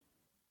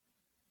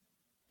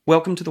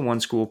Welcome to the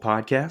One School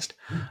podcast.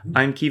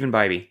 I'm Kevin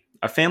Bybee,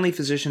 a family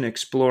physician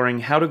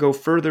exploring how to go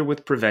further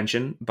with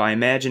prevention by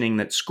imagining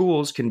that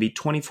schools can be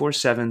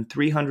 24/7,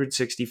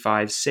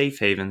 365 safe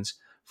havens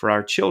for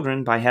our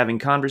children by having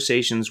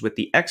conversations with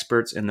the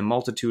experts in the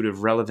multitude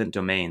of relevant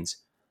domains.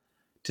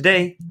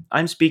 Today,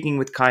 I'm speaking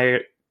with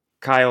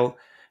Kyle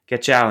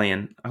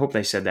Gatchalian. I hope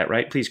I said that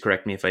right. Please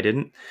correct me if I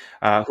didn't.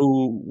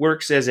 Who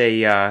works as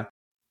a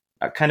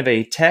kind of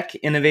a tech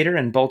innovator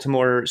in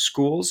Baltimore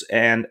schools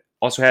and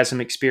also has some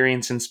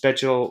experience in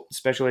special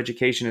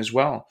education as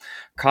well.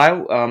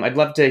 Kyle, I'd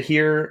love to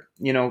hear,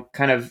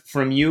 kind of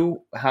from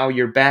you how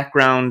your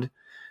background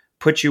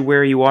put you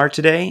where you are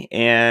today,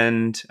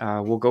 and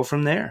we'll go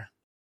from there.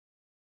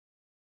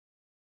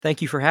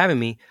 Thank you for having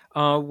me.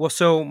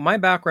 So my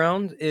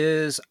background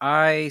is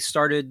I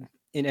started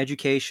in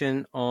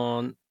education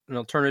on an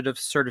alternative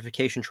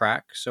certification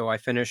track. So I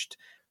finished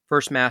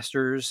first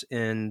master's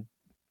in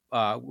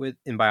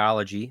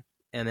biology,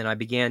 and then I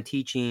began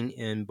teaching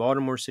in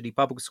Baltimore City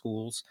Public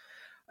Schools,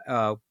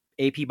 uh,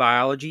 AP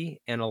biology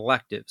and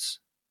electives.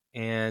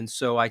 And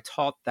so I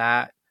taught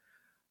that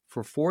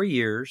for 4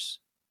 years.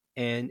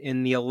 And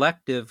in the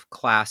elective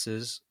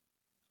classes,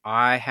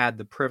 I had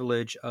the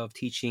privilege of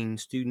teaching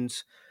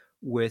students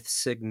with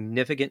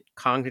significant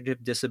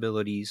cognitive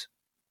disabilities,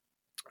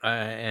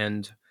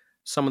 and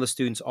some of the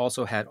students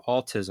also had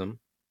autism.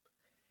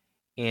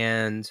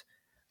 And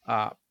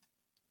uh,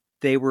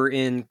 they were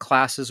in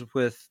classes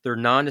with their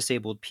non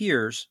disabled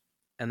peers.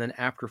 And then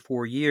after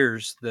 4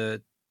 years,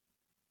 the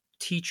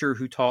teacher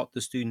who taught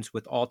the students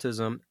with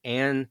autism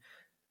and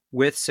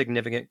with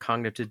significant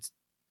cognitive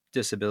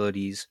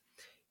disabilities,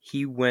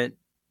 he went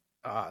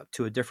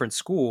to a different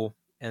school,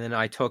 and then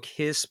I took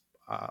his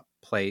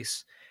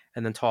place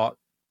and then taught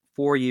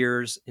 4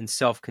 years in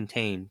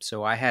self-contained.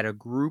 So I had a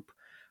group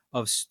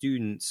of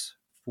students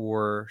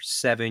for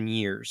 7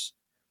 years,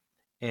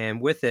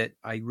 and with it,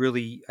 I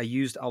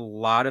used a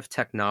lot of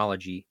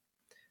technology.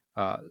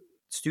 Uh,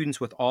 Students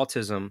with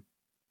autism,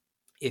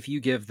 if you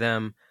give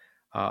them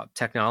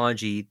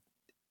technology,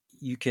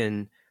 you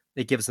can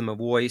it gives them a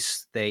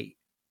voice. They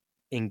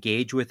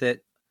engage with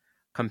it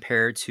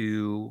compared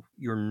to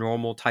your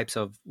normal types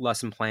of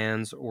lesson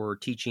plans or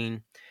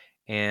teaching.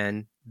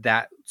 And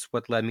that's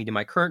what led me to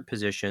my current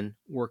position,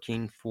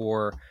 working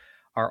for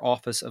our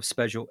Office of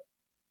Special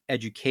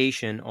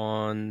Education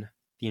on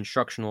the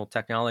instructional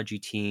technology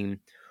team,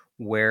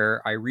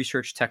 where I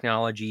research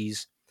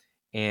technologies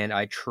and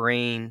I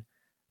train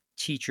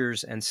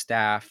teachers and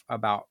staff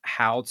about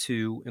how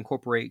to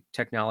incorporate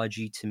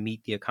technology to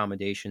meet the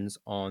accommodations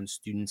on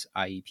students'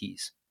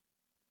 IEPs.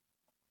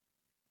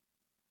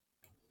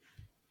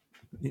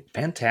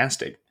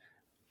 Fantastic.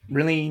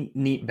 Really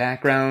neat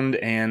background.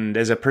 And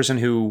as a person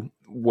who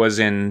was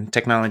in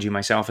technology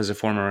myself as a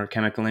former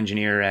chemical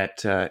engineer at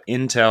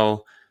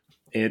Intel,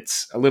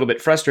 it's a little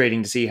bit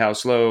frustrating to see how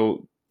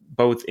slow,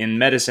 both in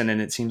medicine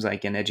and it seems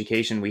like in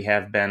education, we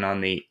have been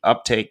on the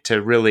uptake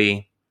to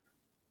really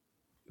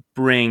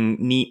bring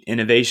neat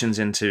innovations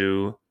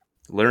into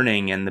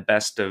learning and the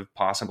best of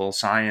possible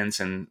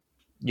science and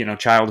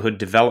childhood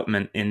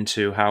development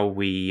into how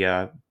we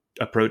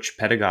approach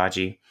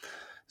pedagogy.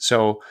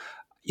 So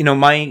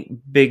my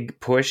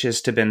big push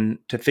has been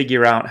to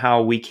figure out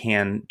how we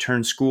can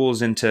turn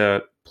schools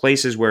into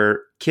places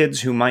where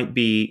kids who might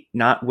be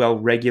not well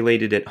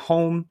regulated at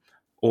home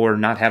or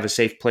not have a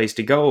safe place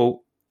to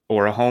go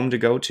or a home to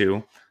go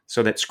to,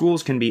 so that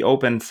schools can be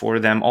open for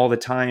them all the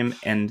time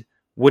and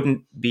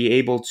wouldn't be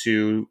able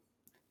to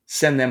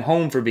send them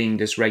home for being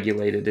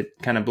dysregulated. It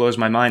kind of blows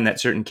my mind that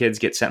certain kids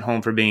get sent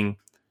home for being,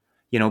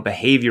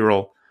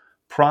 behavioral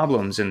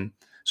problems. And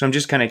so I'm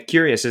just kind of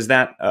curious, is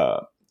that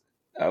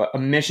a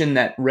mission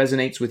that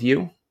resonates with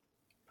you?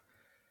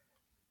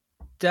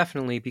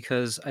 Definitely,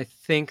 because I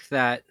think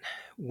that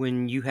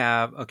when you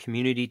have a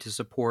community to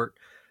support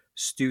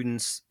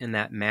students in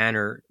that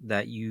manner,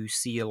 that you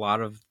see a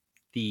lot of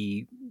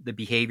the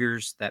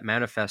behaviors that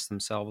manifest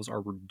themselves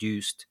are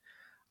reduced,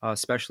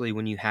 especially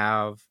when you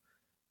have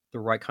the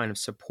right kind of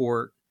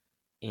support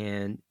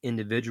and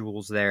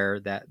individuals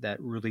there that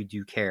really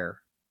do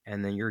care,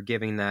 and then you're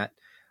giving that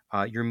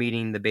you're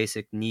meeting the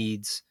basic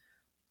needs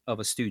of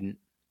a student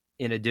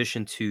in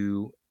addition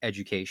to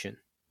education.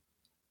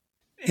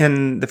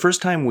 And the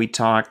first time we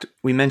talked,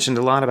 we mentioned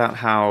a lot about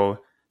how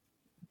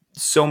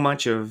so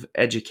much of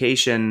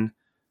education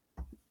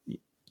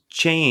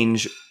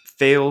change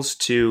fails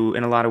to,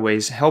 in a lot of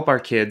ways, help our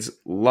kids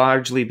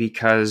largely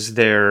because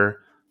their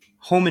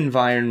home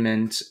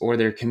environment or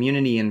their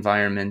community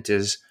environment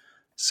is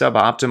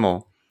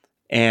suboptimal.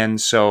 And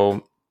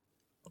so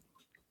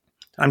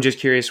I'm just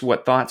curious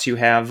what thoughts you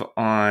have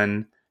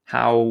on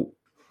how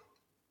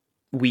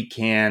we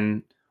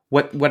can,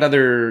 what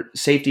other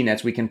safety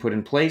nets we can put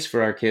in place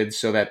for our kids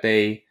so that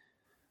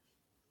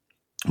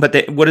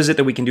what is it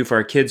that we can do for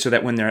our kids so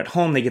that when they're at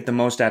home, they get the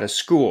most out of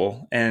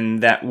school,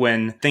 and that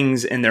when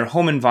things in their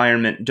home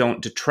environment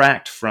don't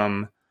detract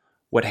from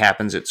what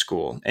happens at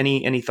school?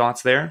 Any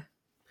thoughts there?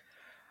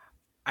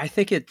 I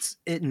think it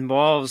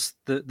involves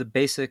the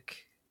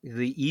basic.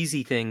 the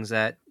easy things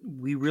that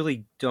we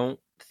really don't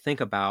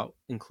think about,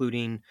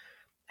 including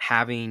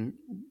having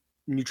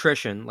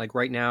nutrition. Like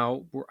right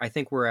now, I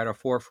think we're at a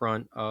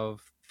forefront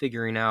of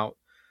figuring out,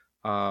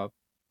 uh,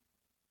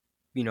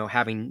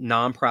 having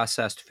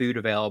non-processed food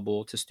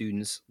available to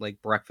students,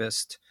 like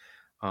breakfast.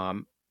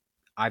 Um,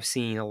 I've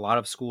seen a lot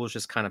of schools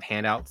just kind of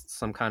hand out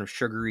some kind of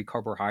sugary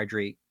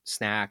carbohydrate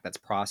snack that's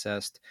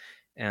processed,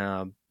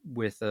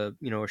 with a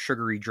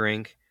sugary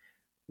drink,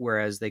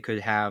 whereas they could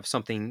have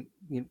something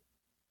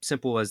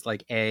simple as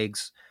like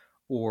eggs,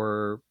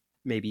 or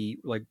maybe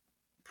like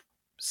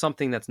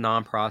something that's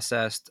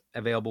non-processed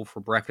available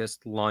for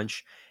breakfast,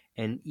 lunch,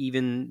 and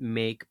even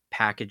make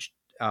packaged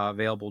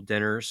available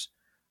dinners,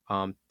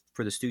 um,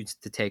 for the students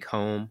to take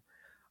home.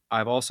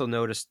 I've also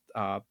noticed,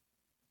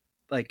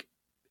 like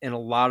in a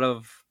lot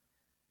of,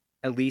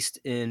 at least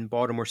in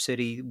Baltimore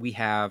City, we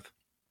have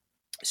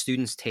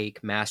students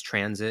take mass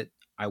transit.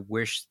 I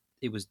wish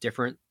it was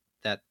different,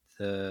 that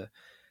the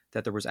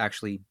that there was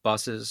actually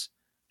buses,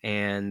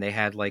 and they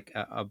had like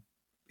a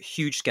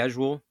huge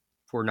schedule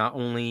for not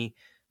only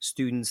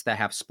students that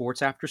have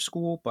sports after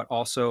school, but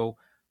also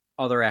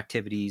other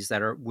activities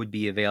that would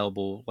be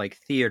available, like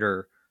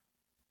theater,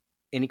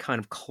 any kind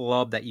of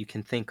club that you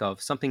can think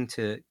of, something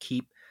to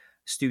keep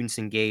students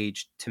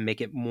engaged, to make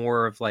it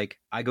more of like,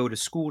 I go to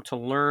school to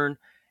learn,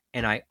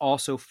 and I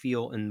also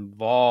feel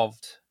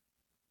involved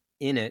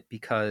in it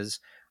because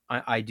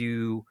I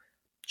do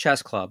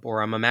chess club,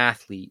 or I'm a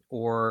mathlete,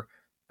 or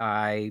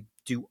I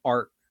do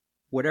art.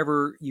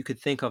 Whatever you could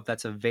think of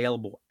that's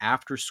available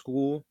after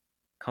school,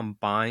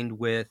 combined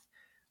with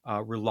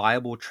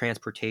reliable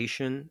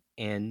transportation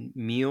and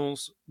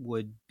meals,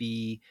 would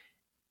be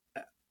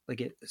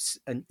like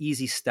an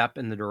easy step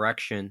in the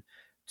direction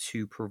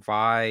to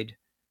provide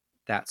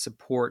that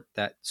support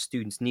that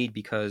students need,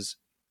 because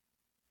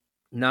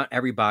not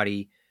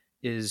everybody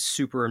is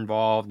super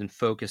involved and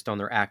focused on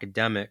their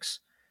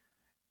academics.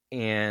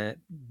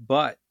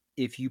 But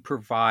if you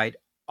provide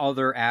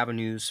other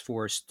avenues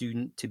for a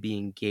student to be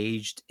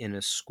engaged in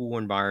a school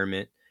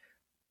environment,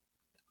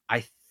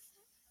 I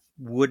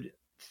would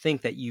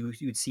think that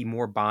you'd see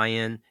more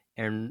buy-in,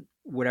 and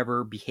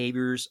whatever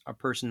behaviors a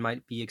person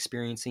might be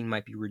experiencing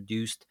might be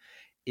reduced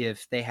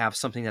if they have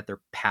something that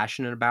they're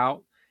passionate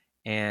about.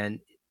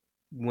 And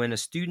when a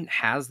student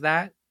has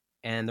that,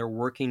 and they're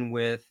working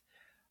with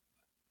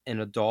an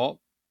adult,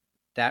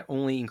 that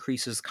only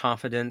increases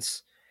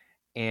confidence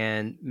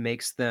and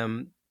makes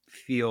them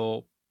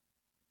feel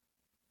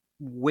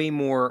way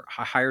more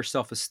higher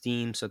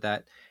self-esteem, so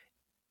that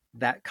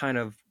that kind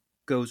of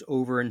goes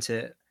over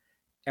into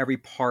every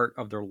part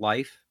of their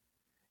life.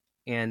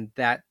 And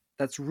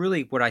that's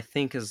really what I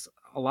think is,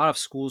 a lot of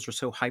schools are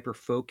so hyper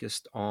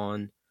focused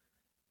on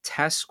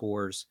test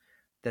scores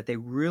that they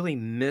really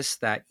miss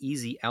that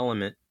easy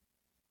element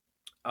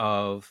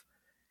of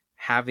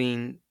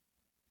having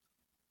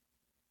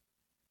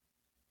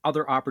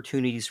other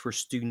opportunities for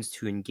students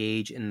to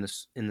engage in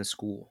the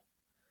school.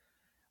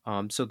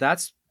 So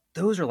that's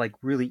those are like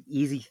really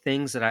easy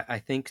things that I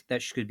think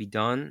that should be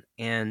done.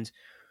 And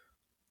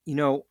you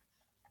know,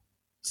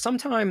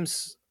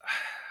 sometimes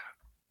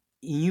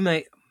you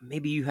may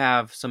maybe you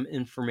have some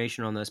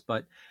information on this,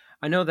 but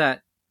I know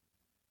that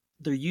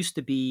there used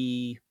to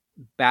be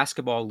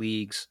basketball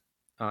leagues,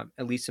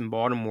 at least in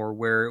Baltimore,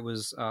 where it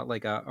was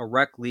like a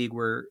rec league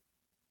where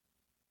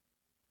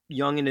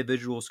young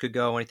individuals could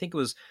go, and I think it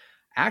was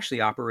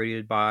actually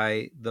operated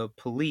by the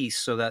police,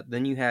 so that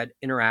then you had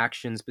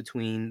interactions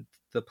between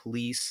the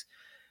police,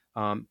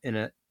 in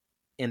a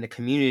in the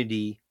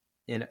community,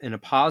 in a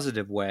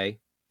positive way,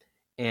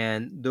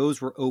 and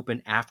those were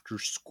open after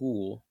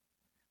school.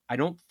 I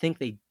don't think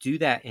they do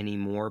that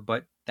anymore,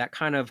 but that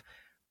kind of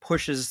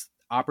pushes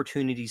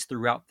opportunities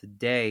throughout the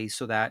day,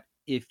 so that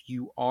if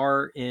you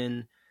are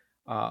in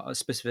a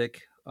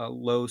specific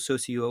low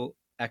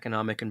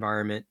socioeconomic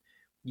environment,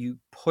 you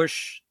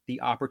push the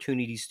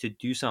opportunities to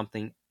do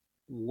something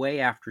way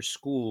after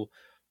school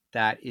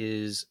that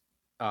is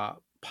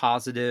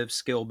positive,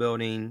 skill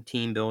building,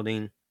 team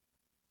building,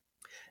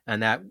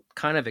 and that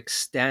kind of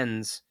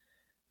extends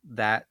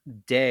that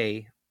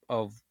day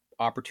of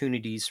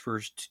opportunities for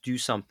us to do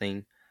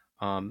something,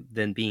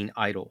 than being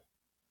idle.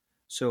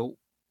 So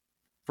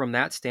from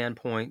that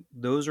standpoint,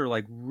 those are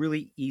like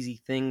really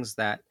easy things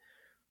that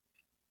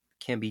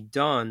can be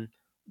done,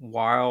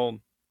 while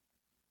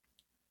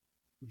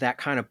that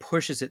kind of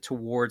pushes it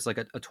towards like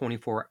a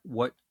 24,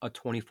 what a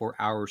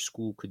 24-hour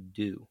school could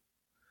do.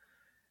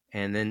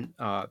 And then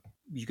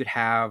you could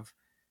have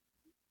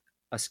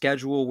a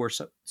schedule where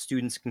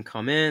students can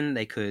come in,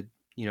 they could,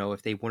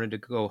 if they wanted to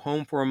go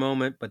home for a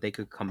moment, but they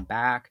could come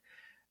back.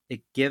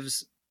 It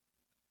gives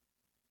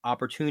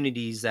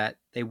opportunities that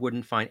they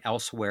wouldn't find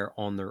elsewhere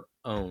on their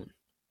own.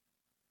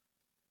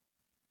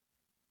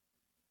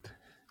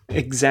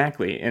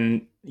 Exactly.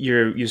 And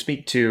you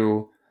speak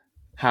to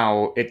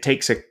how it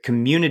takes a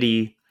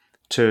community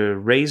to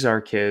raise our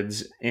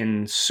kids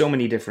in so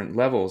many different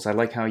levels. I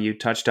like how you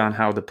touched on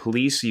how the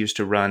police used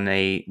to run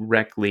a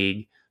rec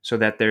league so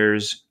that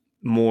there's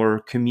more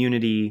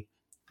community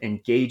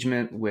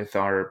engagement with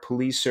our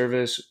police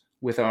service,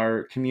 with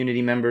our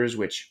community members,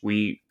 which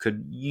we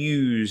could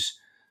use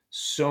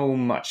so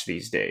much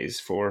these days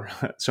for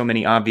so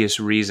many obvious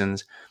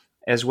reasons,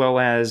 as well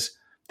as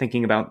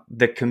thinking about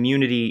the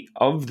community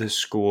of the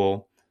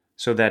school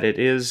so that it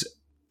is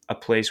a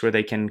place where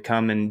they can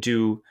come and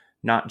do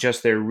not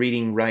just their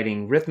reading,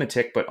 writing,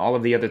 arithmetic, but all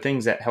of the other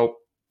things that help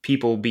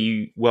people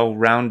be well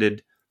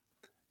rounded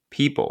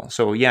people.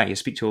 So, yeah, you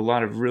speak to a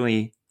lot of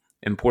really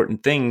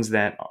important things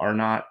that are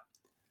not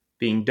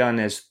being done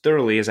as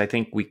thoroughly as I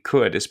think we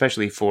could,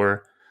 especially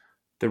for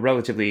the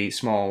relatively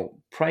small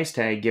price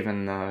tag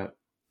given the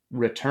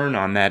return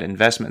on that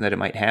investment that it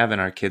might have in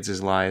our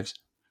kids' lives.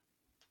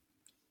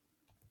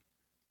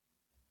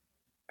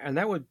 And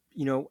that would,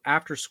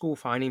 after school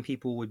finding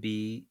people would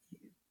be,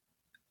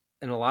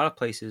 in a lot of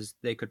places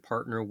they could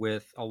partner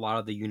with a lot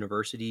of the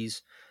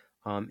universities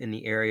in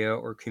the area,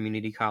 or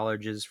community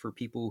colleges for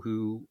people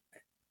who,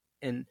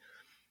 and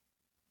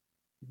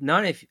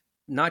not if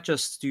not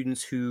just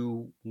students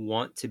who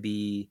want to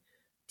be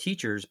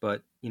teachers,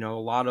 but a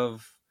lot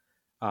of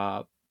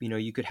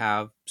you could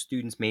have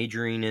students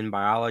majoring in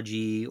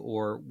biology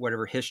or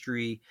whatever,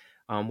 history,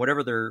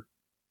 whatever they're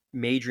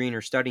majoring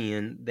or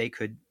studying, they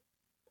could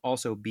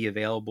also be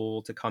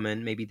available to come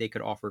in. Maybe they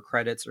could offer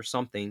credits or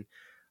something.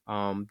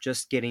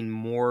 Just getting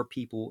more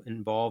people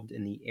involved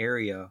in the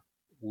area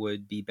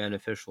would be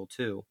beneficial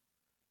too.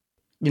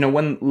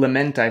 One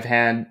lament I've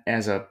had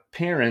as a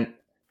parent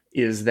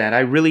is that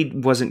I really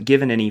wasn't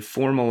given any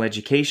formal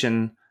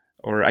education,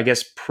 or I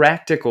guess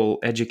practical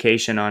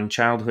education, on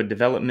childhood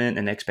development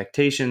and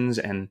expectations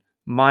and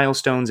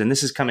milestones. And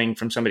this is coming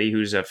from somebody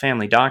who's a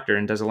family doctor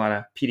and does a lot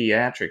of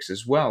pediatrics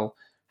as well.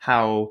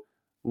 How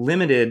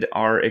limited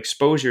our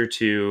exposure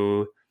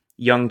to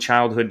young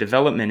childhood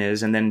development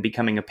is, and then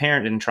becoming a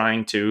parent and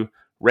trying to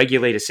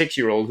regulate a 6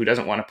 year old who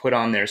doesn't want to put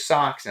on their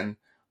socks, and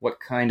what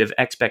kind of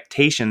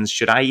expectations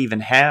should I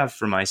even have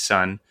for my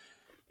son?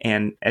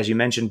 And as you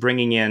mentioned,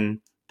 bringing in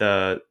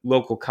the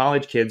local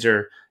college kids,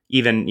 or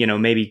even,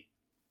 maybe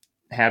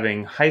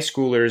having high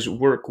schoolers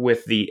work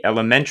with the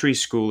elementary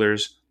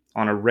schoolers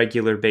on a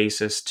regular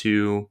basis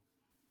to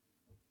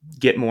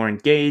get more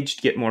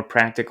engaged, get more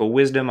practical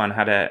wisdom on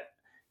how to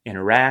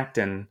interact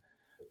and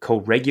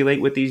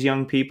co-regulate with these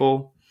young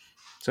people.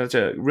 So that's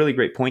a really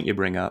great point you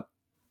bring up.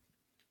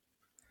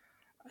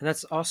 And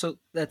that's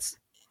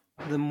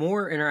the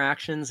more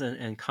interactions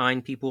and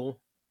kind people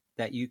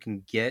that you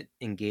can get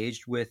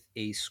engaged with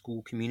a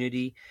school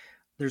community.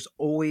 There's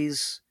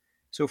always,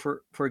 so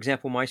for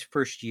example, my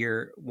first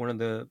year, one of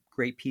the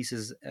great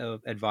pieces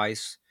of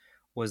advice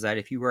was that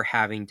if you were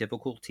having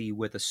difficulty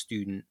with a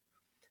student,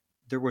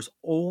 there was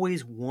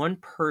always one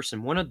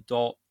person, one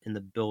adult in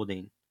the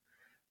building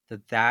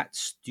that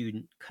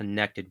student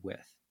connected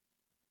with.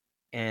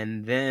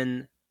 And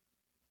then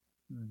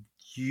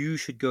you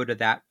should go to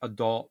that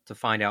adult to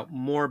find out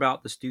more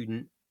about the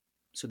student,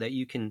 so that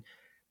you can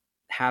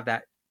have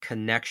that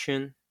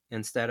connection,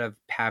 instead of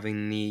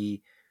having the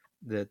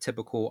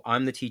typical,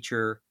 I'm the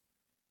teacher,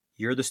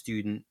 you're the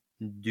student,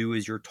 do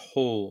as you're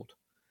told.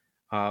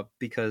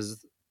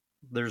 Because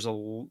there's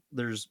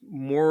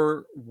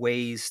more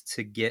ways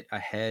to get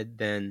ahead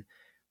than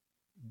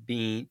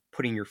being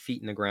putting your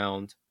feet in the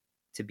ground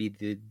to be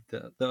the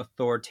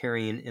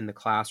authoritarian in the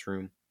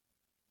classroom.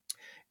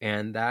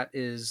 And that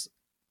is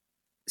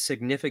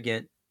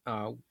significant,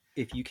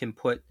 if you can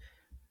put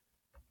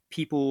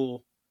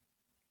people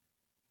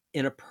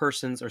in a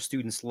person's or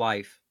student's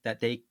life that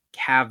they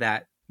have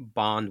that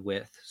bond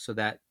with, so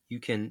that you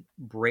can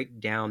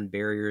break down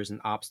barriers and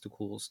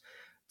obstacles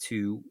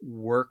to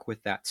work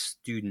with that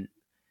student.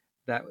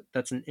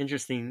 That's an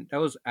interesting, that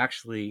was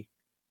actually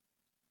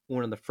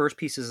one of the first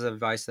pieces of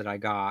advice that I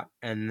got.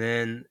 And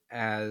then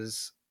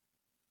as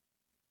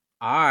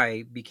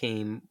I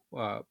became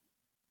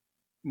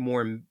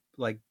more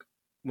like,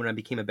 when I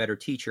became a better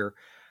teacher,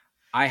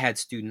 I had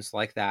students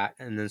like that.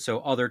 And then so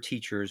other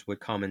teachers would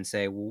come and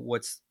say, well,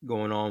 what's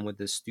going on with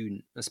this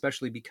student?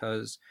 Especially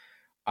because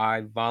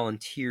I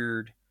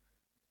volunteered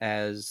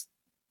as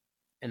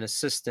an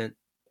assistant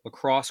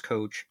lacrosse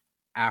coach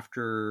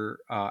after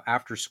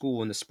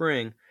school in the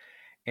spring.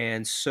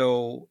 And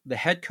so the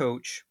head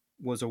coach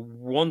was a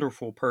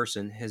wonderful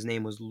person. His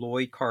name was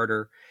Lloyd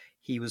Carter.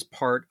 He was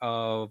part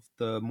of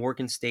the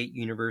Morgan State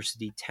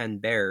University 10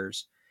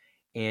 Bears,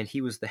 and he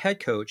was the head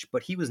coach,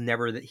 but he was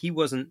never that he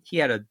wasn't he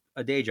had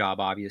a day job,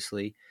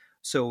 obviously.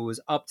 So it was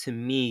up to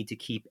me to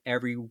keep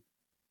every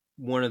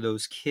one of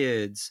those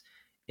kids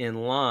in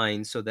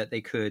line, so that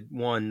they could,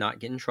 one, not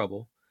get in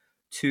trouble,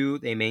 two,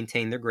 they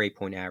maintain their grade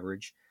point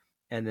average,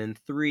 and then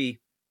three,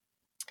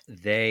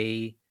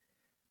 they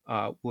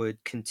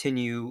would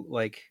continue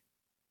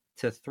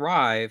to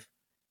thrive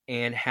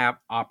and have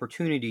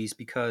opportunities,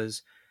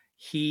 because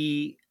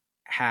he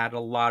had a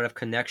lot of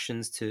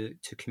connections to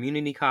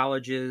community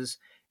colleges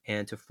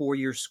and to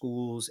 4-year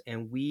schools,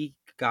 and we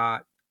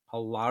got a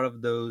lot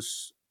of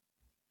those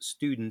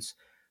students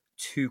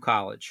to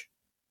college.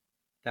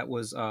 That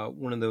was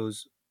one of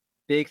those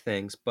big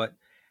things. But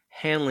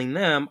handling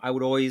them, I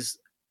would always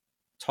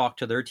talk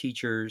to their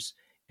teachers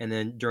and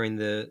then during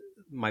the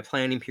my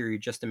planning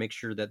period, just to make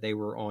sure that they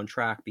were on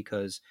track,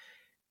 because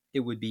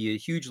it would be a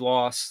huge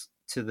loss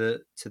to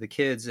the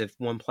kids if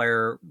one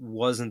player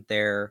wasn't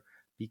there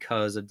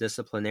because of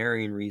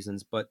disciplinarian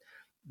reasons. But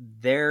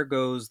there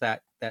goes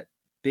that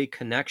big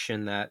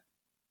connection, that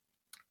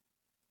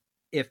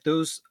if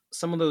those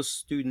some of those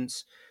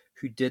students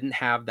who didn't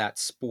have that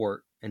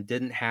sport and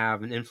didn't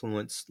have an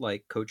influence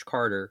like Coach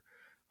Carter,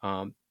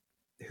 um,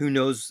 who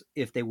knows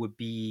if they would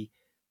be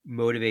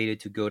motivated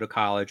to go to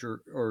college,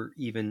 or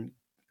even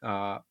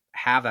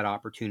have that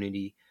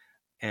opportunity.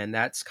 And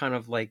that's kind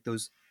of like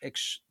those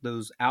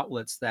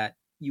outlets that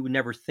you would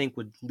never think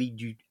would lead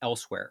you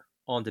elsewhere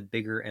onto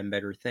bigger and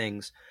better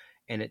things,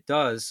 and it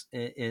does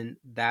in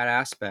that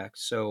aspect.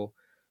 So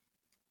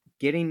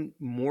getting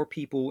more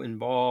people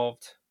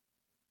involved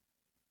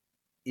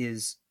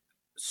is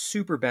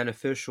super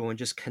beneficial, and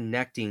just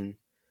connecting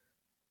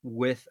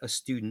with a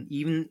student.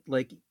 Even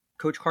like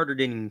Coach Carter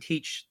didn't even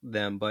teach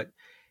them, but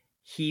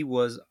he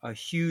was a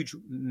huge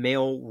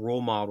male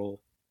role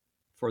model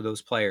for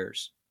those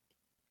players,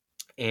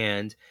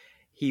 and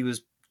he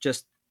was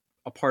just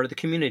a part of the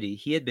community.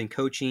 He had been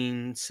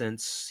coaching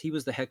since he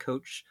was the head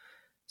coach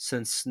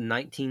since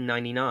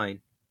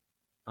 1999,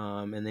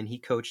 and then he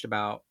coached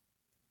about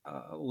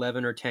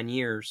 11 or 10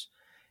 years,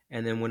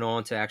 and then went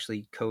on to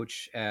actually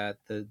coach at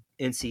the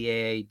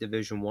NCAA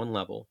Division One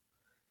level.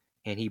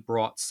 And he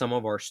brought some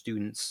of our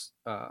students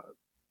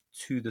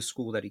to the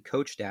school that he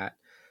coached at.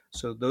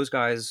 So those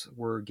guys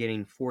were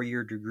getting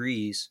 4-year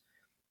degrees,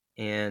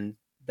 and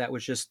that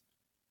was just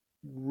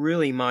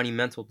really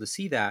monumental to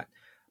see that.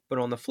 But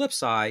on the flip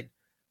side,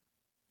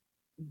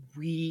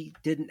 we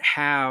didn't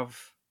have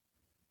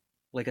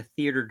like a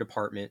theater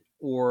department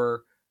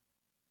or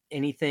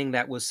anything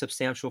that was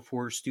substantial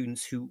for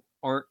students who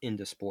aren't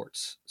into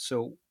sports.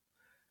 So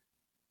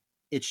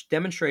it's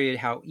demonstrated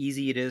how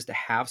easy it is to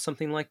have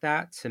something like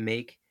that to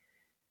make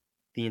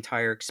the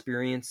entire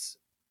experience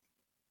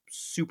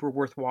super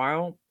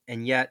worthwhile.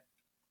 And yet,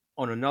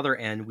 on another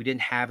end, we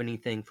didn't have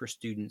anything for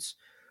students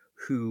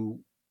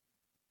who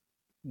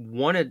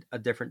wanted a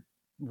different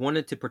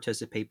wanted to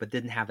participate but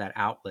didn't have that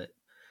outlet.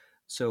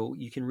 So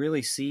you can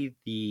really see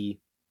the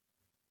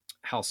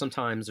how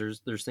sometimes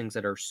there's things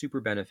that are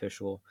super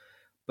beneficial,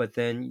 but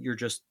then you're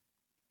just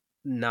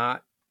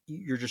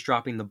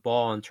dropping the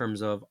ball in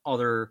terms of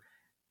other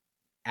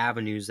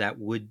avenues that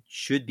would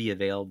should be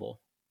available.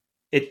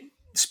 It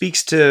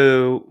speaks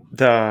to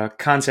the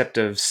concept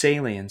of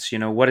salience.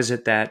 What is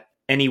it that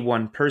any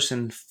one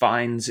person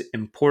finds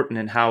important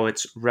and how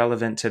it's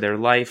relevant to their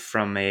life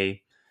from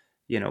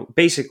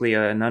basically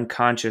an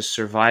unconscious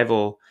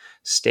survival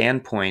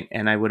standpoint.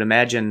 And I would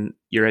imagine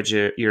your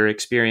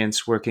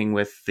experience working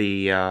with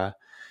the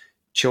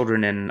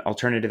children in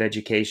alternative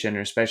education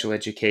or special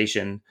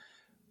education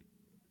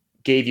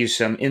gave you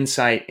some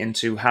insight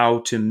into how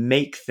to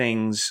make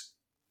things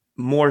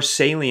more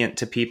salient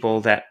to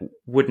people that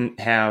wouldn't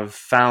have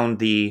found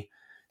the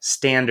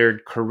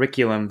standard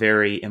curriculum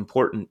very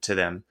important to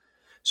them.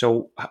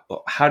 So,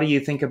 how do you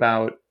think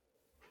about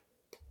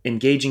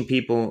engaging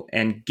people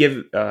and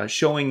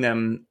showing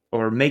them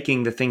or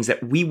making the things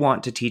that we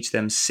want to teach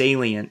them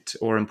salient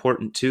or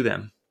important to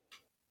them?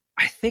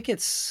 I think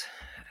it's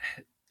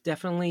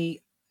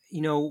definitely,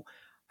 you know,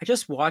 I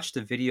just watched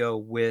a video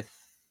with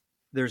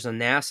there's a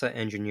NASA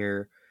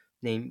engineer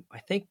named, I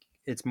think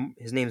it's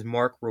his name's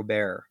Mark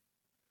Robert,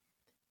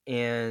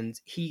 and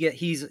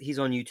he's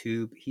on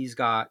YouTube. He's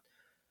got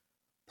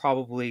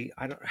probably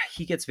I don't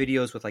he gets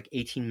videos with like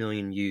 18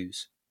 million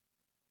views,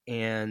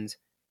 and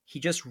he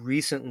just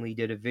recently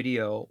did a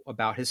video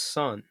about his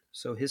son.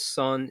 So his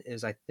son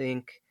is, I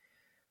think,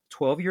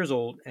 12 years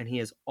old, and he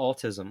has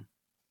autism,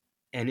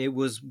 and it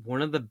was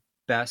one of the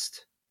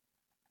best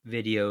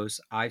videos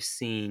I've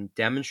seen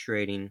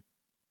demonstrating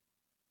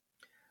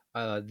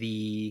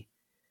the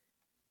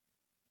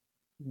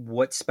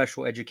what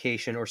special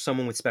education or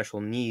someone with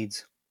special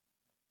needs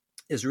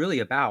is really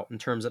about in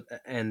terms of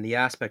and the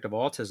aspect of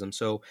autism.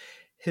 So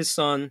his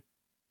son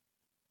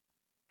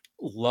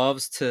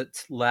loves to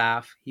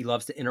laugh. He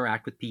loves to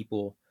interact with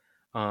people,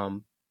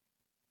 um,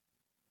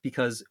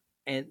 because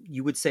and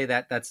you would say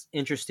that that's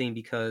interesting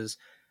because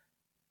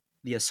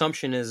the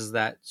assumption is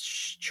that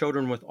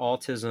children with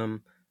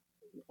autism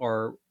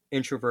are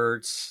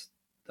introverts,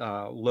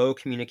 low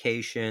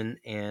communication,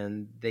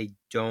 and they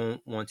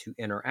don't want to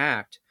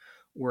interact.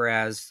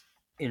 Whereas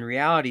in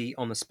reality,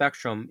 on the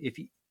spectrum,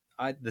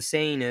 the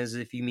saying is,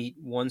 if you meet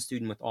one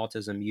student with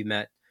autism, you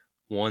met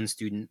one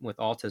student with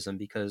autism,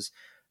 because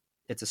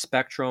it's a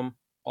spectrum.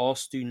 All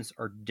students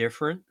are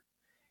different,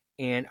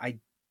 and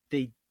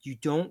they you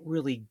don't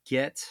really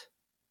get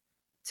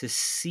to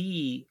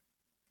see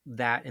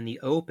that in the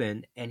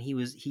open. And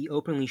he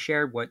openly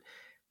shared what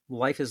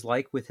life is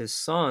like with his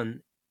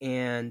son,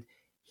 and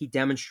he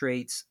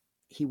demonstrates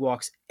he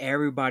walks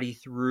everybody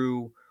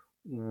through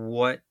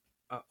what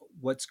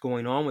what's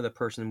going on with a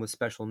person with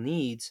special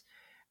needs,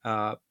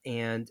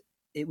 and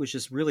it was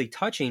just really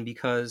touching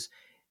because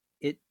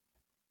it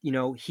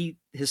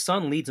his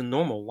son leads a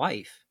normal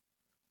life,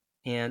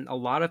 and a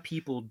lot of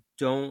people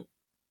don't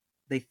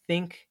they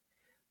think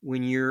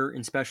when you're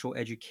in special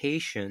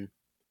education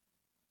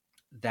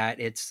that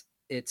it's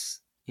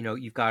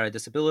you've got a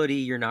disability,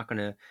 you're not going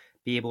to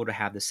be able to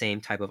have the same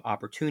type of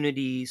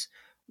opportunities,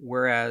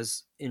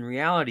 whereas in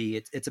reality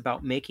it's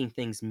about making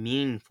things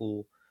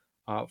meaningful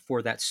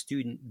for that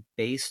student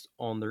based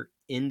on their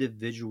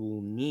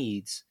individual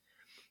needs.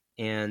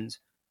 And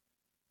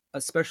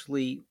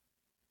especially,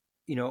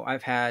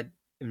 I've had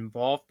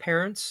involved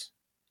parents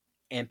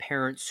and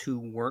parents who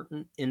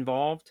weren't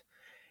involved.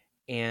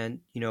 And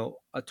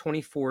a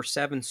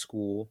 24/7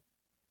 school,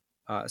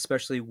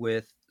 especially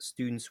with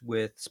students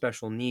with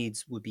special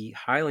needs, would be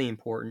highly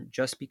important,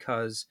 just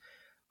because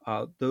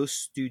those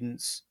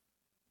students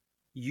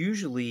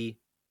usually,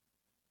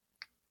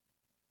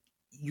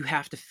 you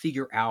have to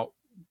figure out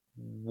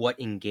what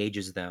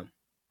engages them,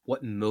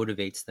 what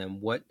motivates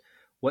them, what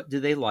do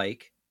they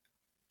like,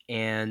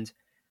 and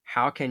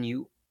how can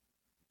you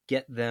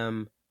get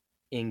them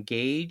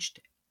engaged,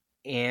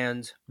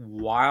 and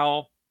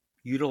while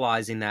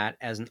utilizing that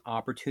as an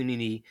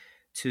opportunity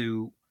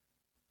to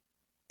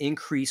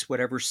increase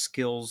whatever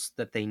skills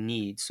that they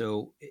need.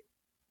 So,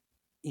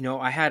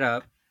 I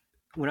had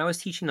when I was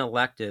teaching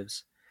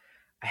electives,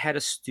 I had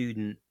a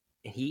student,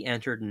 and he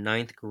entered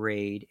ninth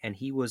grade, and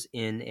he was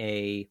in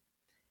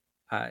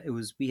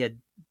we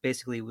had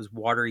basically, it was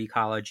water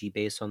ecology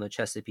based on the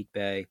Chesapeake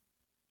Bay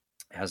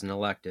as an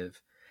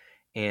elective.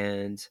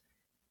 And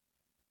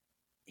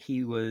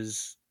he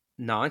was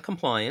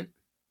non-compliant,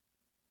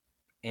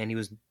 and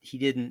he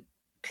didn't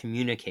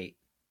communicate.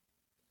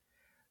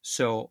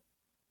 So,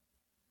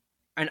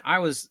 and I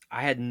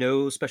had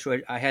no special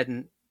ed, I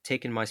hadn't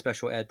taken my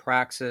special ed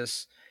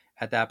praxis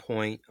at that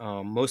point,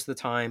 most of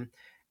the time.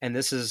 And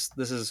this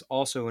is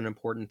also an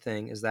important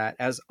thing, is that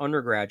as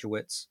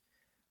undergraduates,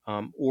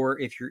 or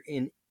if you're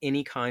in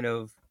any kind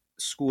of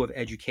school of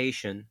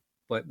education,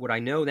 but what I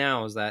know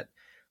now is that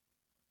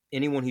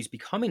anyone who's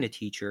becoming a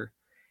teacher,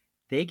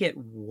 they get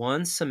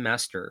one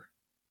semester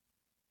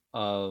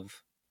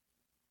of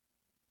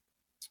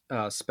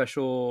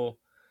special,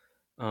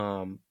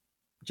 um,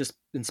 just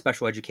in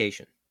special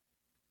education.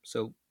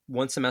 So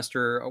one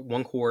semester,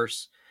 one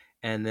course,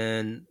 and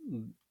then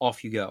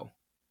off you go.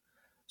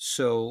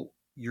 So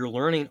you're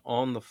learning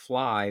on the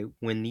fly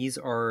when these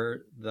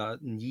are the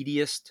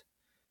neediest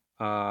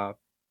uh,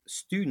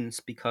 students,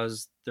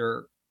 because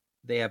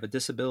they have a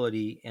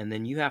disability, and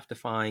then you have to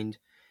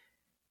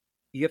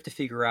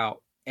figure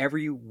out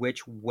every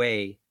which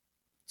way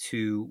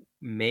to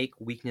make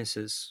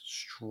weaknesses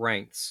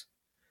strengths.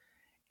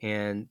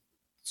 And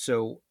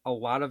so a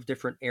lot of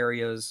different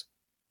areas,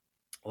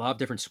 a lot of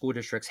different school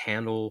districts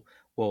handle,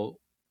 well,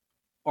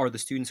 are the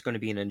students going to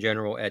be in a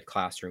general ed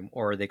classroom,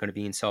 or are they going to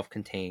be in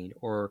self-contained,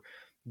 or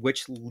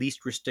which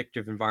least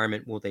restrictive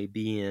environment will they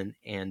be in,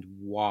 and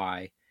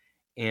why?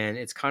 And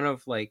it's kind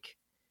of like,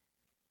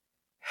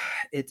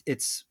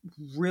 it's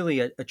really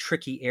a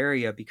tricky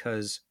area,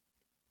 because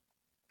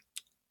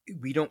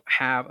we don't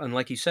have, and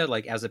like you said,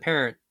 like as a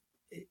parent,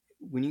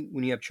 when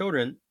you have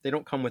children, they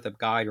don't come with a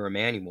guide or a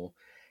manual.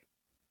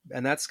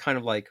 And that's kind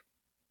of like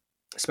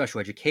special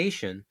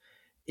education.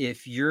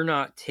 If you're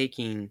not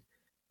taking,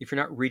 if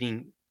you're not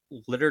reading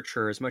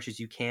literature as much as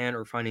you can,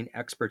 or finding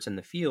experts in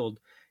the field,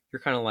 you're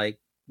kind of like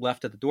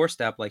left at the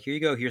doorstep, like, here you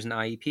go, here's an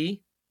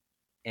IEP,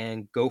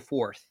 and go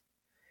forth.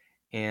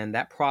 And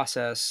that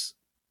process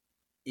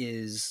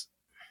is,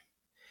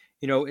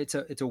 it's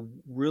a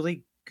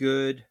really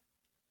good,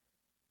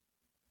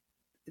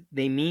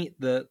 they meet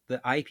the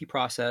IEP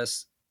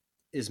process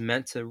is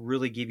meant to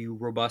really give you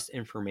robust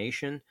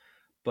information,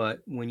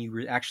 but when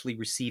you actually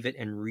receive it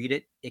and read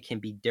it, it can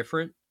be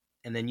different,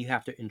 and then you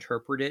have to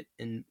interpret it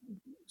in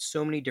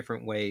so many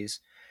different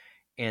ways,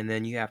 and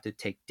then you have to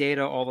take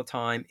data all the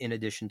time in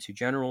addition to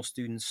general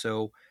students.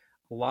 So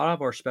a lot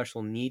of our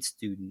special needs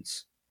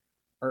students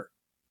are,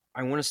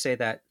 I want to say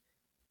that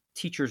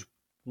teachers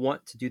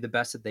want to do the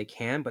best that they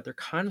can, but they're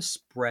kind of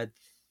spread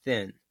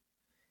thin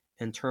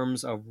in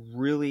terms of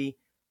really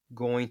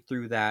going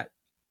through that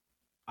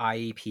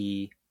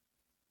IEP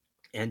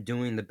and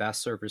doing the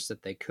best service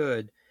that they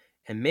could,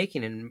 and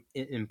making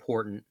it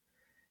important.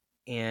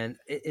 And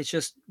it's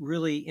just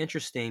really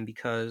interesting,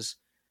 because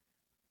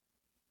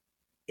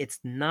it's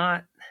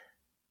not,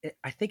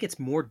 I think it's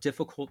more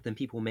difficult than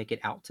people make it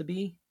out to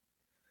be.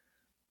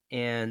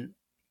 And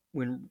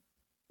when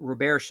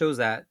Robert shows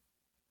that,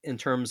 in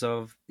terms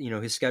of,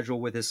 his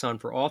schedule with his son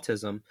for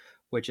autism,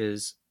 which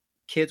is,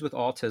 kids with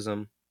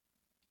autism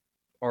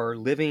are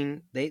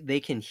living, they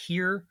can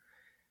hear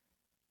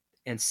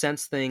and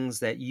sense things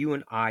that you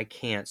and I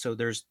can't. So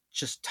there's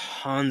just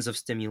tons of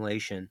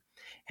stimulation.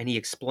 And he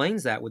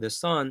explains that with his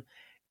son,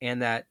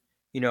 and that,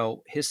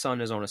 his son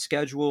is on a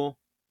schedule,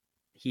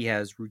 he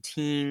has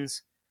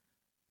routines,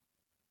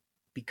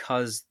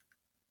 because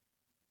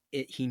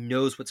he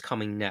knows what's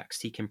coming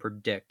next. He can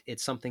predict.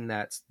 It's something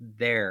that's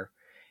there,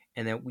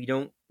 and that we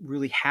don't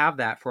really have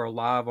that for a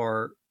lot of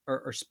our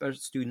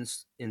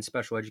students in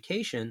special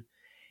education.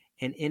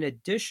 And in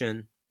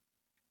addition,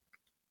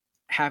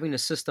 having a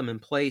system in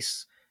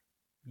place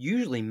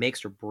usually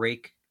makes or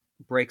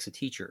breaks a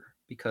teacher,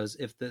 because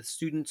if the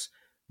students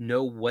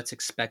know what's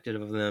expected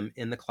of them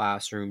in the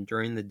classroom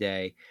during the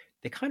day,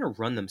 they kind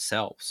of run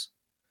themselves.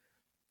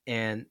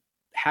 And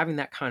having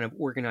that kind of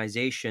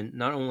organization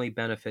not only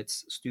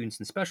benefits students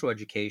in special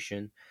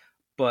education,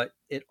 but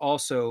it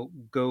also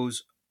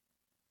goes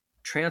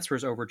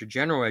transfers over to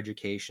general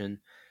education.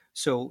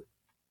 So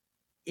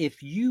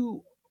if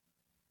you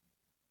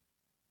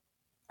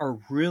are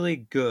really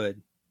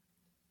good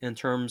in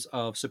terms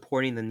of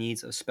supporting the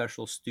needs of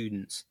special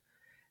students,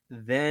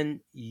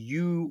 then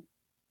you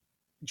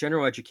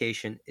general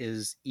education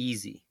is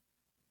easy.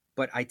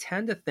 But I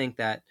tend to think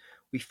that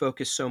we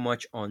focus so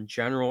much on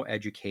general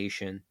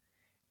education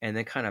and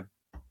then kind of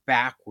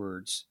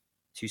backwards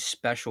to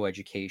special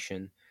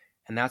education.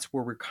 And that's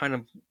where we're kind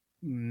of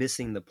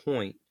missing the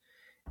point,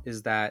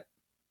 is that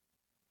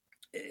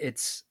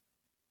it's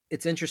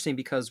it's interesting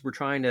because we're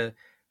trying to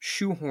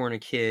shoehorn a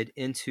kid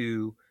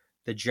into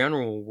the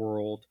general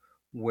world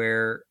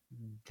where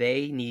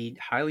they need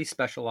highly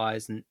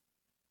specialized and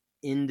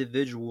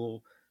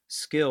individual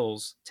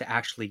skills to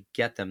actually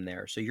get them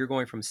there. So you're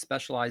going from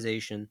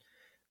specialization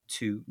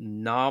to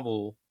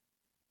novel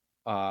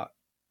uh,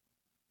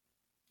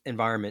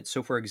 environment.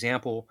 So, for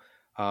example,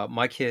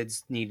 my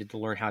kids needed to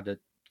learn how to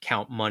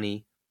count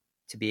money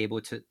to be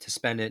able to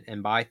spend it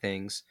and buy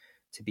things,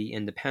 to be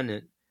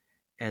independent.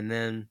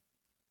 And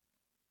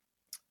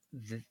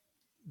th-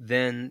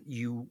 then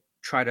you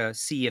try to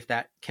see if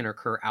that can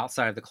occur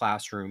outside of the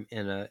classroom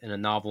in a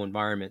novel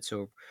environment.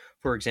 So,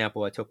 for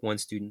example, I took one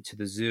student to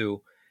the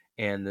zoo,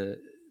 and the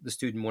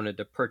student wanted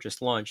to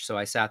purchase lunch, so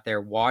I sat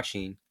there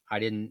watching. I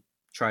didn't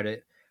try to.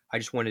 I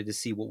just wanted to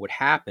see what would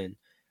happen,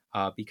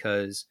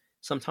 because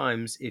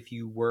sometimes if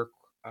you work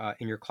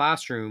in your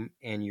classroom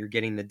and you're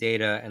getting the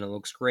data and it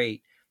looks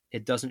great,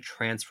 it doesn't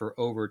transfer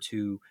over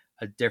to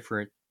a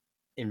different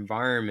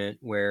environment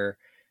where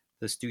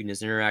the student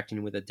is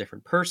interacting with a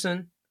different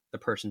person. The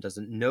person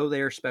doesn't know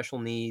their special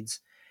needs,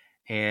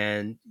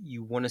 and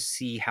you want to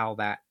see how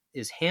that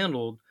is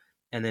handled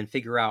and then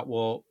figure out,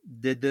 well,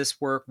 did this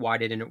work? Why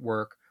didn't it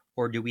work?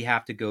 Or do we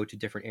have to go to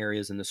different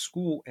areas in the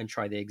school and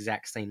try the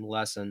exact same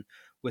lesson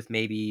with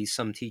maybe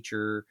some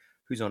teacher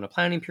who's on a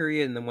planning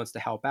period and then wants to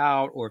help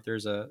out? Or if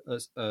there's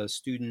a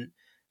student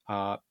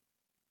uh,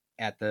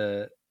 at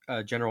the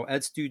general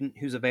ed student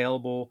who's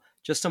available,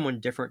 just someone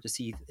different to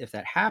see if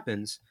that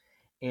happens.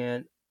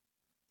 And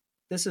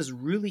this is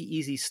really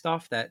easy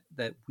stuff that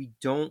we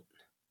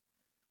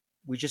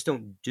just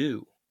don't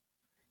do.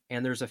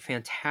 And there's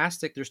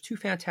two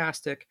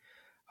fantastic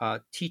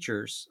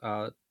teachers,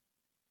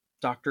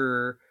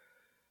 Dr.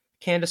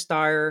 Candace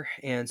Dyer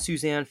and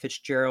Suzanne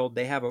Fitzgerald.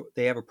 They have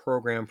a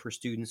program for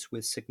students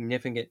with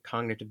significant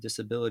cognitive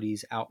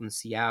disabilities out in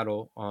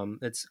Seattle.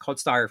 It's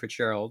called Dyer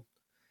Fitzgerald,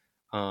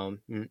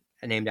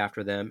 named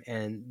after them,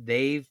 and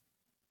they've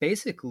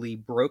basically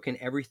broken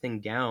everything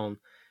down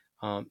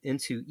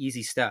into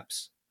easy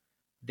steps.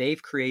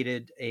 They've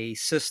created a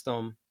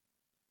system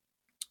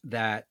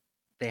that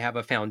they have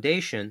a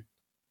foundation,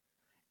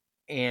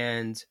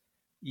 and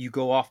you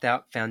go off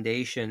that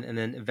foundation, and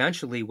then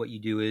eventually what you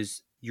do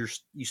is you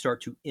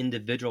start to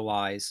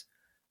individualize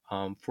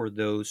for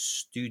those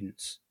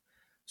students.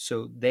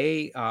 So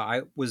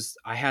I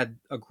had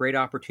a great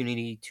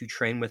opportunity to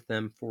train with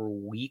them for a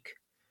week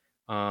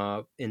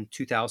in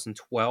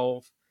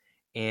 2012,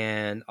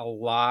 and a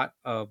lot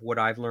of what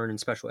I've learned in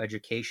special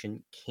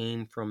education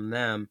came from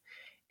them,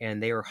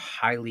 and they are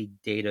highly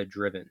data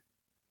driven.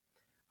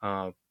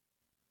 Uh,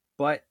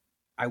 but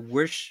I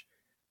wish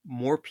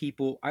more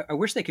people, I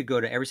wish they could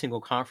go to every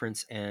single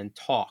conference and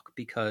talk,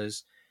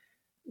 because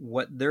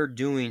what they're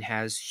doing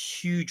has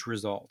huge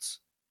results.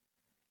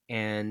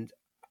 And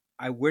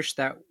I wish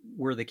that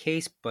were the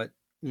case, but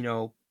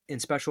in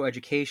special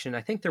education,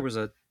 I think there was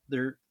a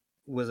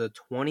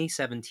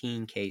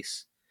 2017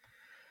 case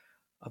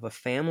of a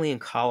family in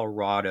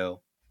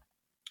Colorado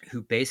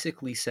who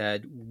basically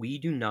said, we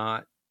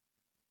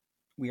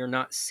are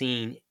not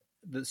seeing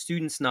the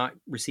students not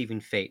receiving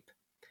FAPE.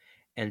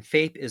 And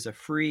FAPE is a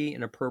free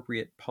and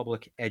appropriate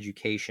public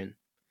education.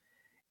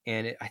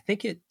 And I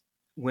think it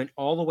went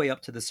all the way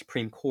up to the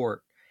Supreme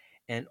Court,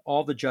 and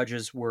all the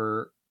judges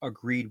were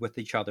agreed with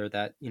each other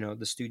that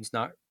the students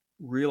not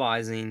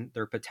realizing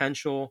their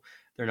potential,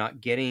 they're not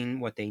getting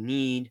what they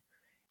need.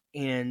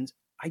 And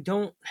I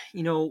don't,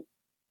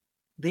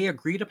 they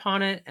agreed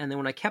upon it. And then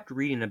when I kept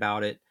reading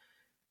about it,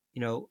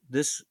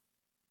 this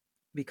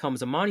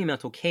becomes a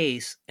monumental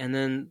case. And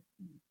then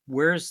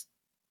where's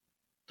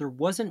there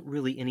wasn't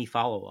really any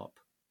follow up.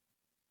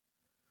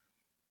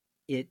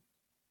 It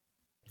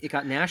it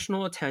got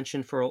national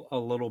attention for a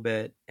little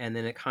bit, and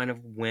then it kind of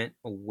went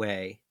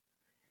away.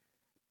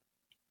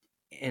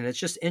 And it's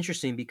just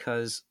interesting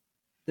because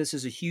this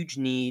is a huge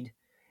need.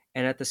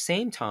 And at the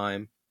same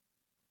time,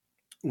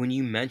 when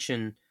you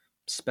mention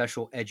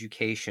special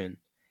education,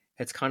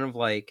 it's kind of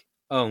like,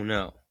 oh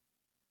no.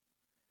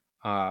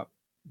 Uh,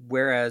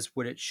 Whereas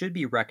what it should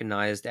be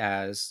recognized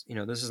as,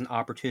 this is an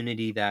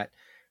opportunity that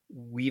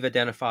we've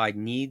identified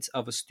needs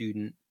of a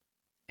student,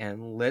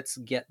 and let's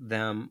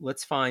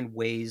find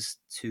ways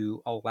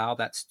to allow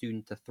that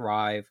student to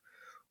thrive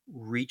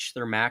reach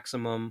their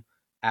maximum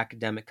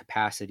academic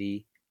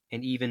capacity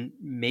and even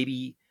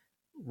maybe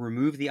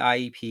remove the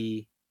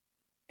IEP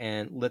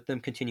and let them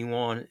continue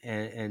on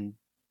and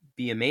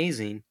be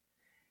amazing.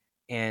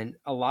 And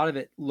a lot of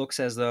it looks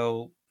as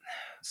though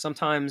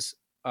sometimes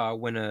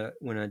when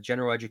a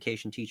general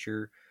education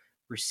teacher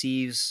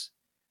receives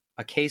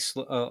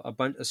a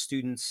bunch of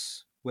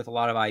students with a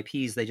lot of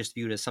IPs, they just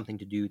view it as something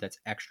to do that's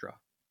extra.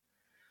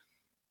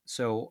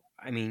 So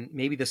I mean,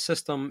 maybe the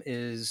system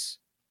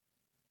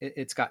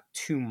it's got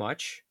too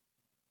much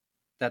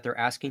that they're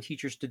asking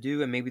teachers to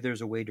do, and maybe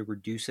there's a way to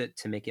reduce it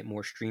to make it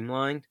more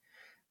streamlined.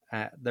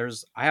 I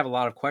have a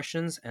lot of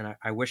questions, and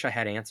I wish I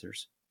had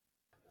answers.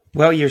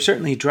 Well, you're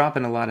certainly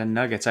dropping a lot of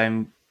nuggets.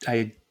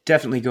 I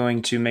definitely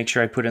going to make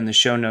sure I put in the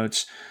show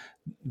notes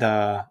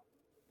the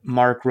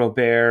Mark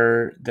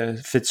Robert,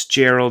 the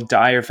Fitzgerald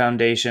Dyer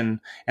Foundation,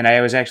 and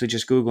I was actually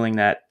just googling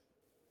that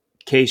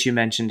case you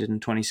mentioned in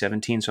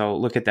 2017, so I'll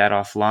look at that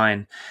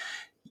offline.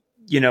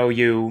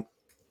 You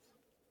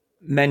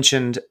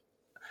mentioned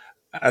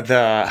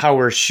the how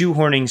we're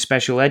shoehorning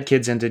special ed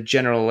kids into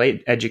general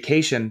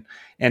education,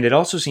 and it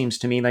also seems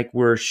to me like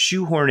we're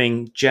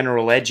shoehorning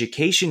general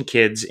education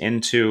kids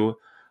into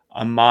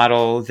a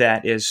model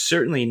that is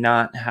certainly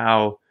not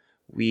how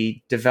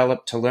we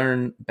developed to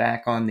learn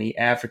back on the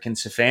African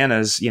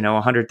savannas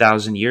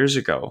 100,000 years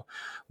ago,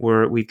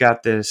 where we've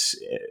got this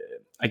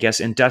I guess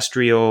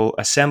industrial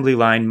assembly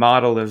line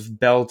model of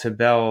bell to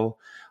bell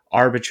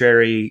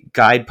arbitrary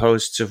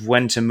guideposts of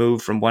when to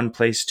move from one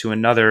place to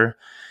another.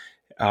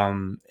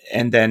 And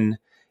then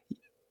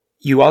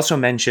you also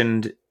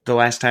mentioned the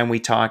last time we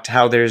talked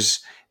how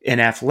there's in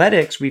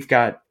athletics, we've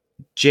got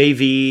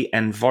JV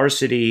and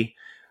varsity,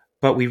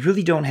 but we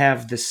really don't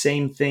have the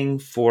same thing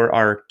for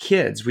our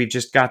kids. We've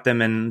just got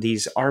them in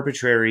these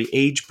arbitrary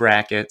age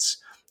brackets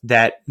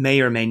that may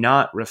or may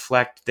not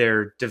reflect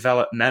their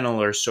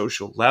developmental or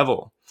social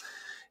level.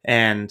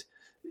 And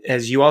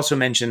as you also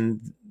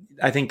mentioned,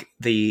 I think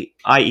the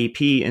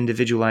IEP,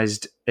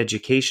 individualized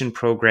education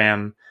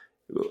program,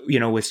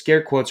 with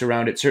scare quotes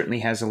around it, certainly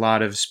has a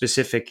lot of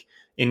specific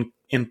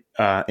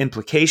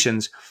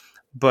implications.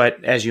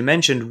 But as you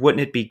mentioned,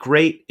 wouldn't it be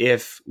great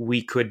if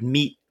we could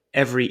meet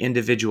every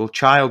individual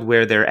child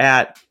where they're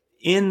at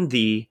in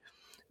the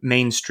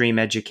mainstream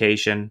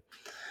education?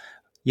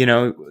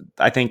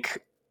 I think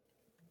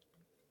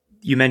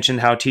you mentioned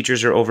how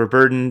teachers are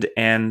overburdened,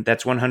 and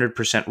that's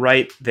 100%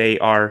 right. They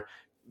are,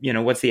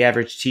 what's the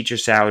average teacher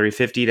salary?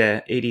 50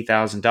 to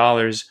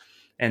 $80,000,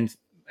 and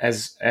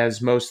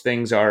as most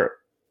things are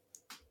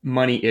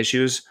money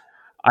issues,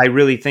 I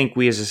really think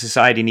we as a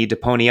society need to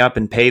pony up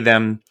and pay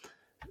them,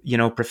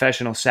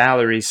 professional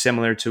salaries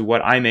similar to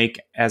what I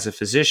make as a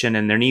physician,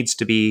 and there needs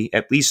to be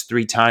at least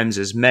 3 times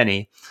as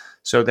many.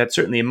 So that's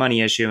certainly a money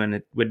issue, and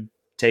it would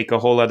take a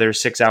whole other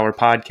 6-hour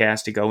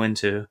podcast to go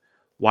into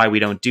why we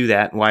don't do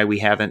that and why we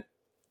haven't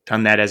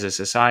done that as a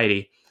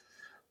society.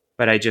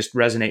 But I just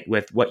resonate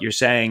with what you're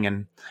saying,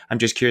 and I'm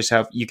just curious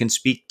how you can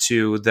speak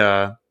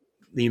to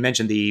you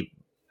mentioned the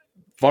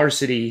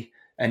varsity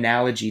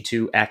analogy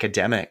to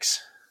academics.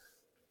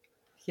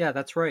 Yeah,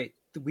 that's right.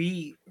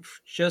 We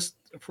just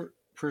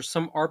for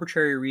some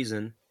arbitrary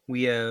reason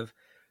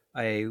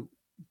a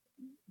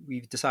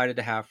we've decided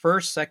to have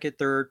first, second,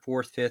 third,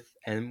 fourth, fifth,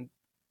 and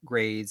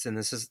grades, and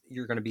this is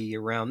you're going to be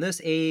around this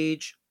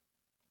age,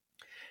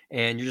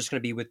 and you're just going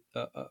to be with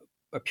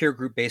a peer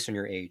group based on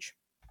your age,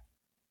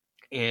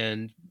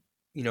 and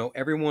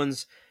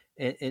everyone's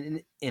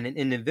an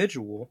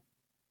individual,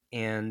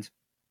 and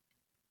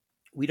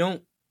we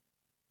don't.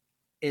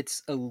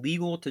 It's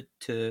illegal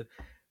to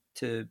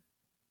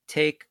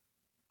take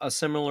a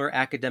similar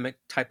academic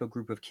type of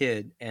group of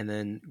kid and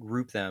then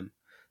group them.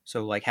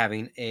 So like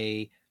having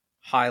a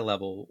high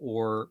level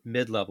or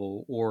mid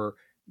level, or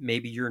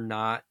maybe you're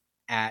not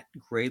at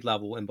grade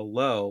level and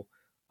below,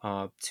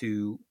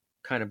 to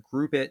kind of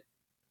group it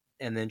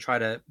and then try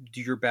to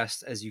do your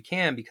best as you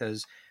can,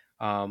 because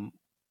um,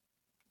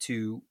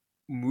 to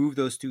move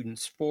those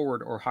students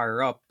forward or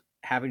higher up,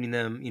 having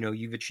them,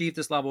 you've achieved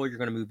this level, you're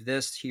going to move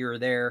this here or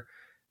there,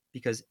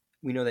 because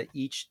we know that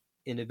each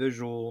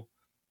individual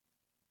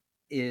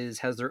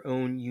has their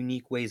own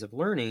unique ways of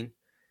learning.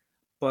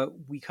 But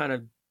we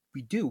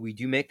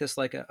do make this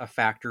like a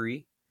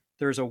factory.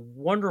 There's a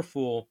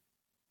wonderful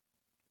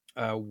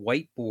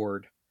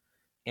whiteboard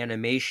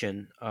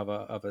animation of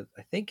a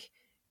I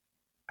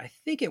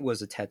think it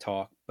was a TED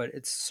talk, but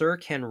it's Sir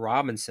Ken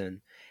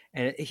Robinson,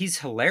 and he's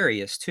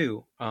hilarious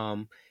too.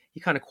 He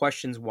kind of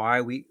questions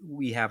why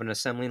we have an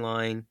assembly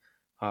line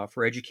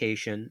for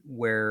education,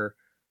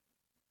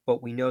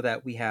 but we know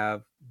that we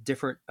have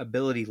different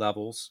ability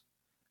levels.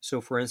 So,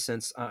 for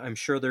instance, I'm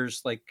sure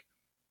there's like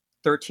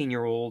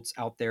 13-year-olds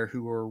out there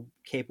who are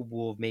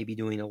capable of maybe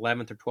doing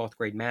 11th or 12th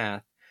grade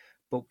math,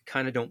 but we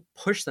kind of don't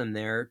push them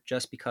there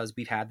just because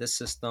we've had this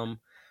system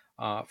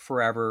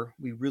forever.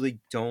 We really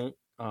don't.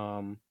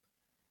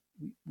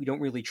 We don't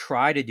really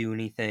try to do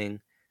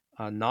anything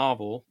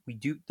novel. We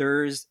do.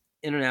 There's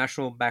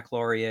international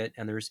baccalaureate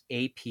and there's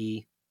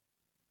AP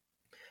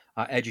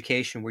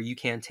education where you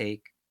can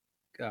take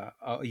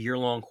a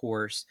year-long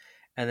course,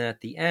 and then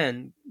at the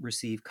end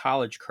receive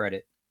college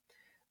credit.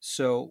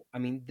 So, I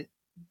mean,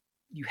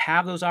 you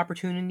have those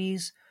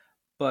opportunities,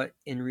 but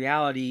in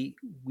reality,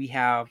 we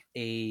have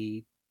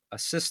a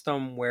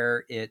system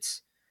where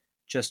it's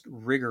just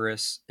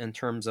rigorous in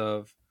terms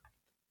of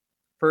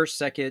first,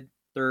 second,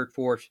 third,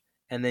 fourth,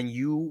 and then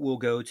you will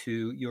go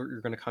to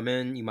you're going to come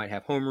in. You might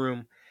have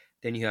homeroom,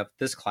 then you have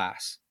this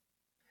class.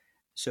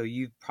 So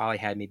you've probably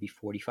had maybe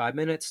 45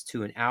 minutes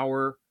to an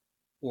hour,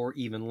 or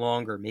even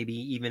longer, maybe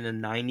even a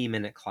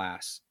 90-minute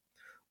class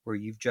where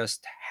you've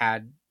just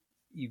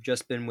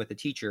been with a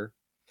teacher,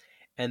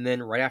 and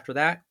then right after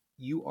that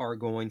you are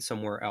going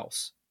somewhere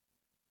else.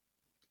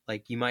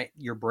 Like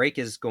your break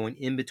is going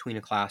in between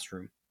a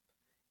classroom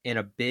in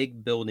a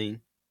big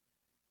building,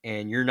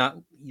 and you're not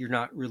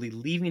really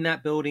leaving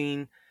that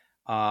building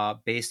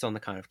based on the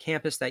kind of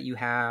campus that you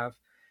have,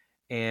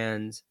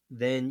 and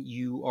then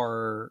you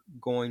are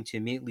going to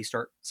immediately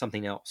start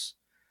something else.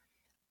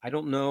 I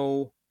don't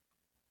know,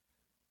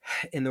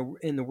 in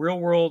the real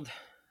world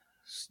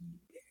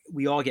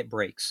we all get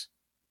breaks,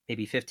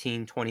 maybe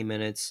 15, 20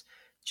 minutes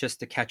just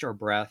to catch our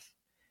breath,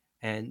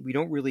 and we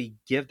don't really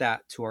give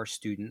that to our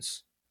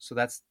students. So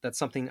that's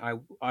something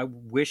I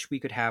wish we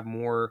could have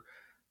more,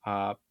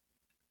 uh,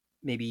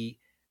 maybe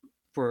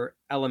for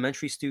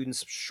elementary students,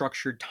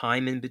 structured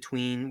time in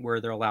between where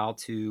they're allowed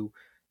to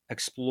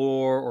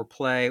explore or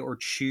play or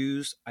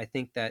choose. I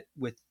think that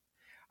with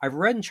I've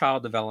read in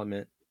child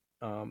development,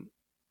 um,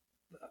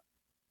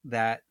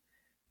 that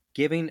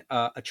giving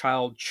a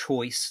child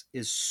choice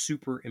is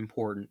super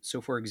important.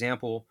 So, for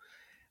example,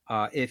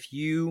 if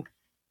you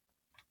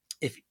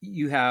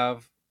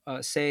have,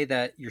 say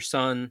that your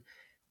son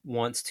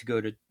wants to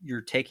go to,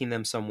 you're taking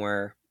them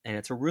somewhere and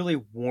it's a really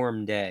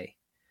warm day,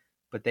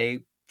 but they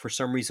for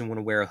some reason want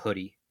to wear a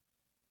hoodie,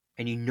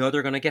 and you know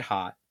they're going to get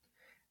hot.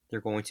 They're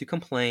going to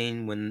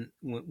complain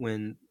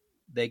when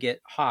they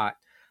get hot.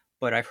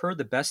 But I've heard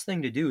the best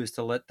thing to do is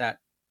to let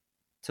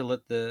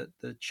the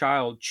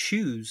child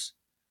choose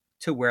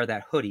to wear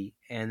that hoodie,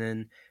 and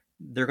then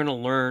they're going to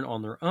learn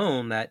on their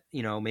own that,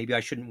 maybe I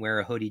shouldn't wear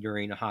a hoodie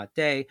during a hot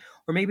day,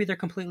 or maybe they're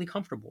completely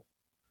comfortable.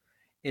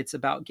 It's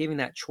about giving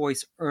that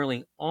choice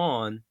early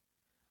on,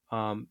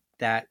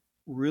 that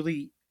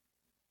really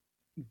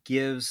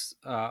gives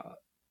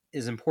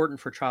is important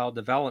for child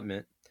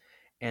development,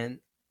 and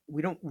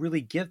we don't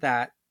really give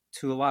that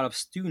to a lot of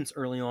students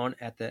early on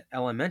at the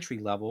elementary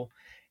level.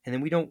 And then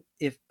we don't,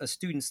 if a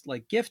student's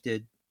like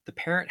gifted, the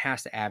parent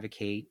has to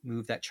advocate,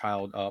 move that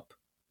child up,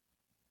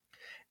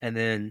 and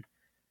then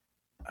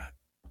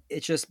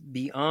it's just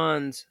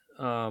beyond,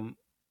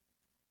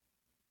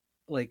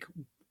 like,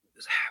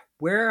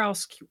 where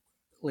else,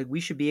 like,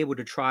 we should be able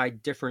to try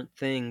different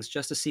things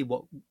just to see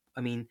what,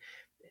 I mean,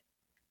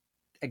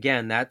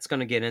 again, that's going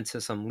to get into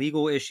some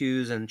legal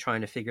issues and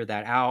trying to figure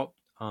that out,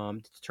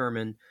 to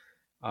determine,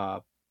 uh,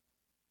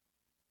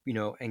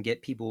 and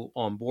get people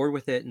on board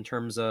with it in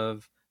terms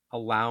of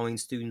allowing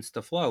students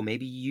to flow.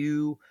 Maybe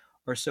you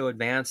are so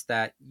advanced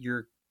that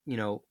you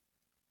know,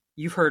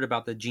 you've heard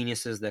about the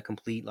geniuses that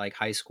complete like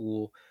high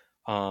school.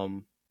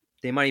 Um,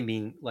 they might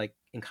even be like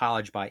in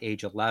college by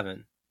age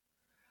 11,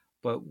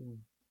 but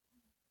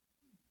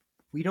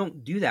we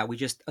don't do that. We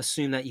just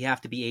assume that you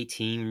have to be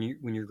 18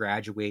 when you're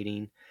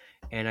graduating.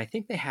 And I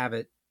think they have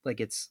it like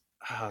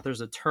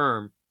there's a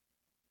term,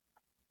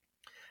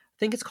 I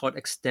think it's called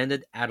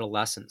extended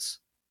adolescence,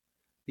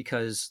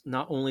 because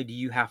not only do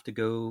you have to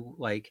go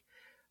like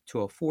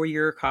to a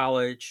 4-year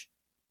college,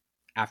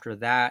 after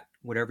that,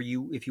 whatever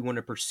if you want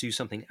to pursue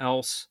something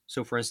else.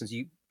 So for instance,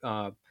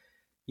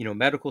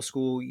 medical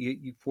school,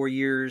 you 4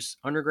 years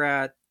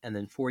undergrad and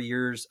then 4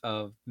 years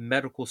of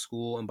medical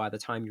school. And by the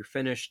time you're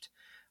finished,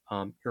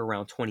 you're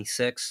around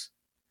 26.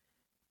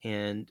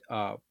 And,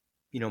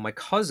 my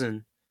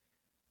cousin,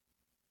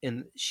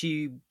 and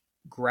she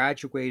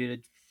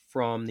graduated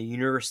from the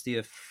University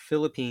of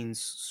Philippines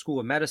School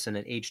of Medicine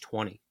at age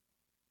 20.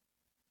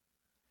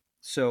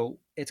 So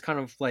it's kind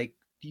of like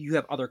you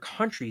have other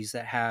countries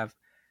that have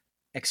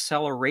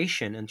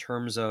acceleration in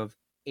terms of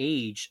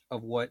age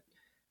of what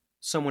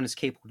someone is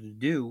capable to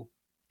do,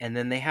 and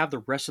then they have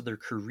the rest of their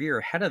career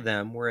ahead of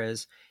them,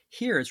 whereas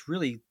here it's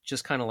really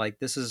just kind of like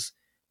this is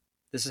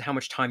how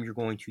much time you're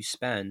going to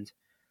spend.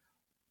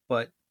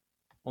 But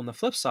on the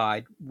flip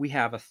side, we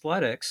have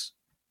athletics,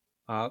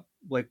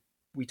 like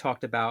we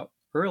talked about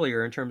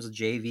earlier in terms of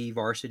JV,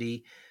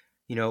 varsity.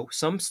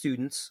 Some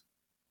students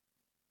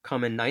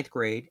come in ninth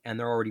grade and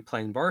they're already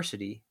playing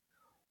varsity,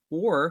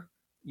 or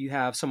you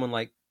have someone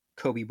like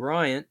Kobe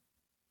Bryant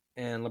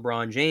and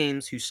LeBron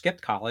James who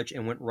skipped college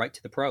and went right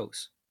to the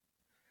pros.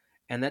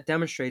 And that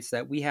demonstrates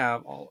that we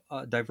have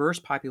a diverse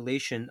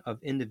population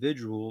of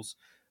individuals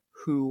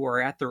who are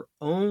at their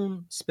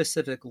own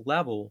specific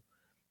level,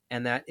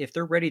 and that if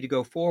they're ready to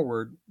go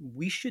forward,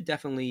 we should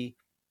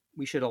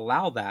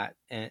allow that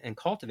and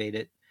cultivate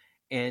it.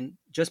 And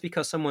just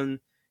because someone,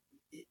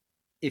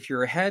 if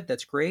you're ahead,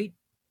 that's great,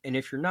 and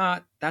if you're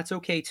not, that's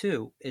okay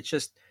too. It's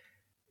just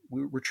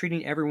we're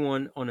treating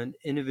everyone on an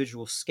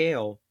individual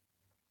scale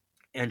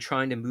and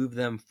trying to move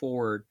them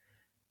forward,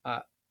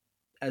 uh,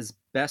 as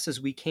best as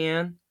we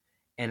can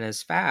and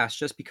as fast,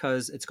 just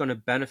because it's going to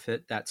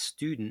benefit that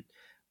student.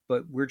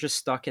 But we're just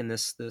stuck in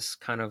this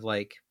kind of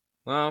like,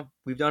 well,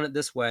 we've done it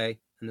this way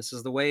and this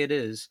is the way it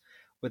is,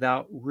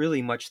 without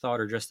really much thought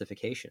or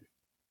justification.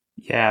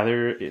 Yeah,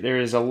 there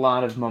is a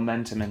lot of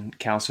momentum in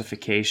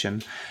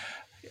calcification.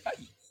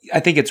 I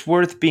think it's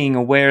worth being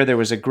aware there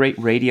was a great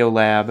radio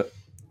lab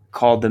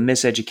called the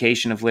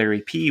Miseducation of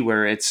Larry P,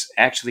 where it's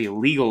actually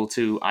illegal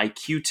to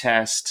IQ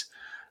test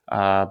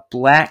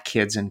black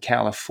kids in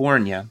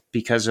California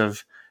because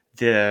of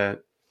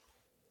the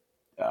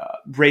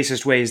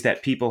racist ways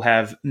that people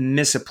have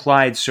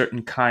misapplied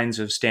certain kinds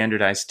of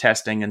standardized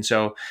testing. And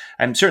so,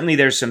 certainly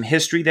there's some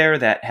history there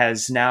that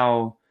has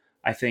now,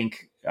 I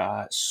think,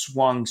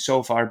 swung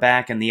so far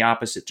back in the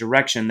opposite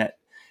direction that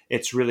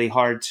it's really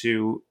hard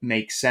to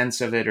make sense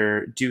of it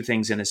or do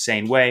things in a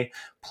sane way.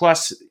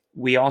 Plus,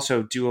 we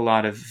also do a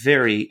lot of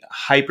very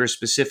hyper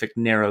specific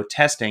narrow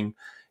testing.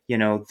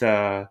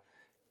 The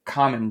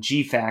common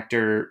G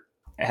factor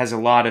has a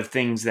lot of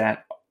things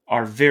that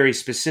are very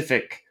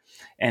specific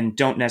and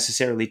don't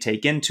necessarily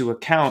take into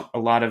account a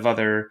lot of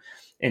other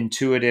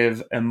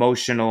intuitive,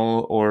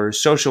 emotional, or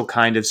social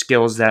kind of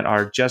skills that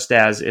are just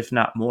as, if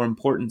not more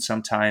important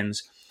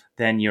sometimes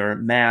than your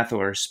math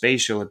or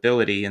spatial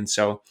ability. And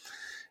so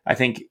I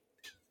think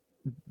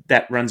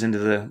that runs into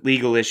the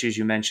legal issues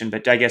you mentioned,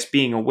 but I guess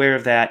being aware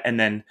of that, and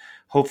then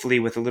hopefully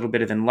with a little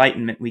bit of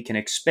enlightenment, we can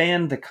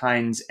expand the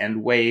kinds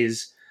and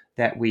ways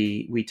that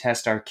we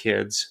test our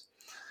kids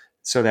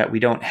so that we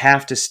don't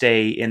have to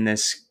stay in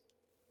this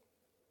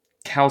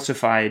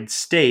calcified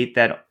state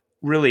that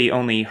really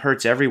only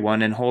hurts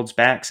everyone and holds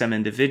back some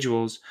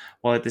individuals,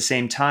 while at the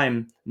same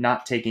time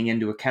not taking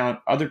into account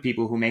other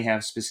people who may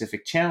have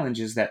specific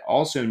challenges that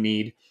also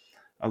need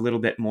a little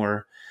bit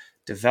more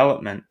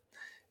development.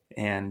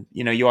 And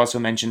you also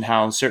mentioned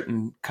how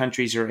certain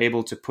countries are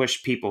able to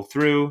push people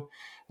through,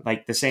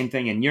 like the same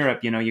thing in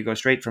Europe. You go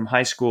straight from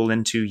high school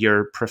into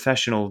your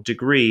professional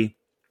degree.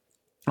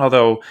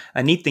 Although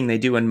a neat thing they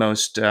do in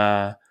most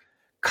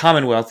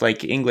Commonwealth,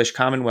 like English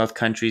Commonwealth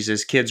countries,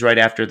 is kids right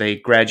after they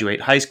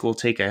graduate high school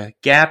take a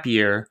gap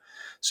year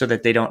so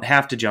that they don't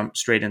have to jump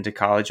straight into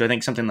college. So I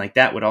think something like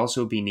that would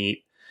also be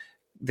neat.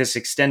 This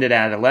extended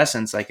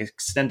adolescence, like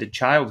extended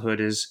childhood,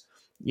 is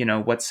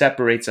what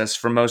separates us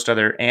from most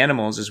other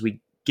animals. Is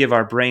we give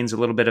our brains a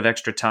little bit of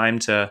extra time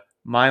to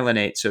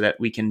myelinate so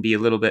that we can be a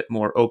little bit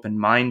more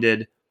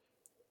open-minded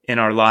in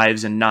our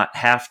lives and not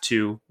have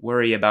to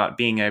worry about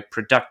being a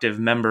productive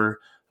member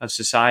of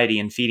society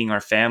and feeding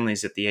our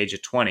families at the age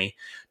of 20.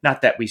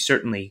 Not that we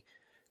certainly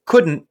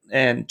couldn't,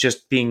 and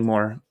just being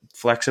more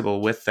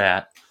flexible with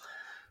that.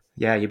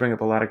 Yeah, you bring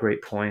up a lot of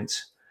great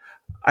points.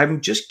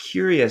 I'm just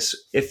curious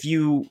if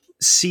you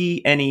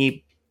see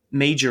any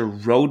major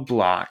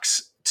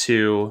roadblocks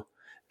to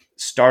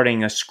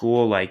starting a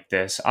school like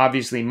this.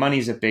 Obviously,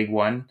 money's a big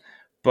one,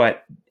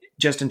 but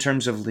just in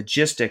terms of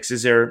logistics,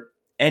 is there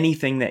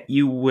anything that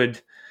you would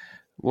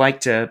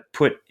like to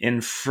put in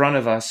front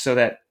of us so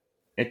that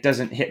it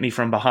doesn't hit me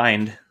from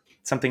behind?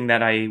 Something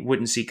that I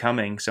wouldn't see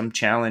coming, some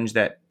challenge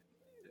that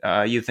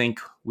you think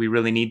we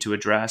really need to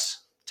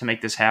address to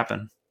make this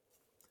happen?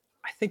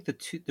 I think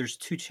there's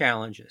two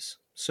challenges.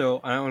 So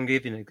I want to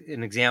give you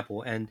an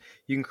example, and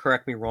you can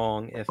correct me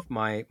wrong if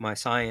my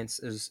science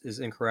is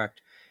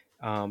incorrect,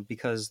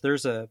 because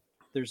there's a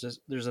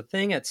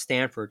thing at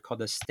Stanford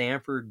called the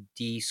Stanford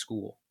D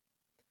School,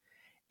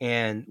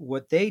 and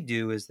what they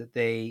do is that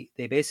they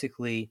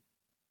basically,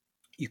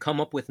 you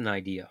come up with an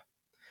idea.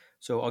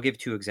 So I'll give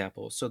two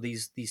examples. So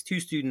these two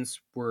students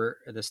were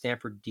at the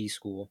Stanford D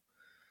School,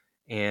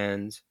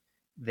 and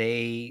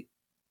they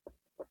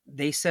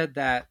they said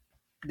that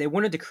they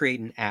wanted to create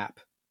an app.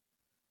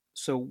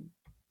 So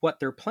what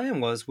their plan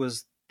was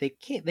they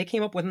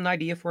came up with an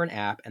idea for an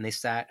app, and they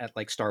sat at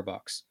like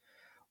Starbucks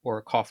or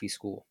a coffee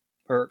school,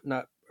 or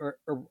not, or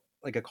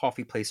like a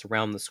coffee place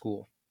around the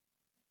school,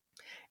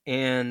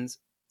 and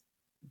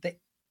they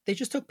they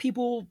just took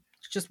people,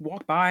 just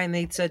walked by, and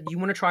they said, you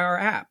want to try our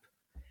app?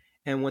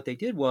 And what they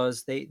did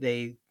was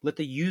they let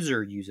the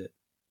user use it.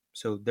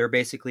 So they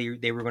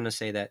were going to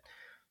say that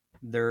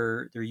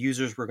their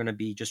users were going to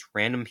be just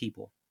random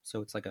people.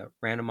 So it's like a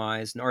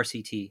randomized, an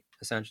RCT,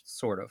 essentially,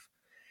 sort of.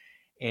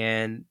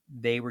 And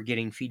they were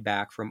getting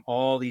feedback from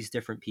all these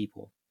different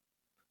people.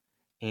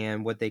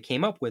 And what they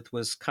came up with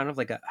was kind of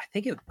like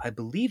I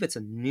believe it's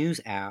a news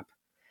app.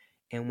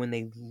 And when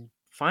they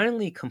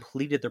finally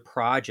completed the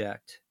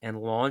project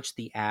and launched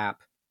the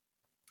app,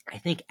 I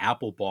think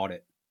Apple bought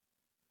it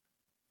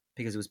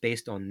because it was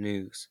based on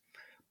news.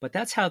 But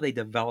that's how they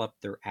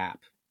developed their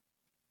app.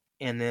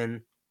 And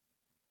then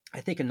I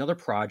think another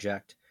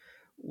project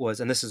was,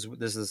 and this is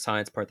the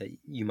science part that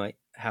you might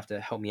have to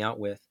help me out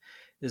with,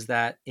 is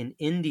that in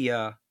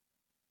India,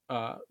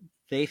 uh,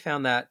 they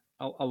found that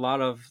a lot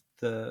of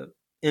the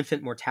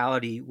infant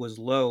mortality was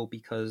low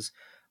because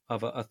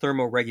of a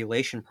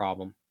thermoregulation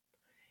problem.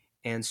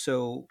 And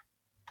so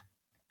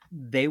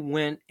they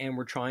went and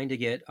were trying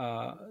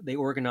to they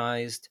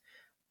organized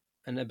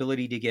an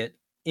ability to get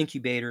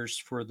incubators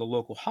for the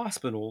local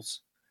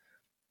hospitals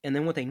And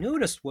then what they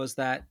noticed was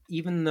that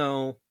even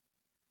though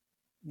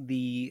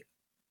the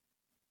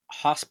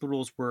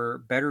hospitals were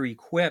better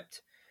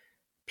equipped,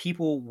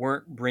 people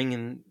weren't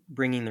bringing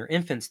their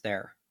infants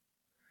there.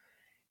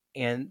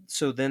 And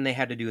so then they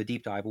had to do a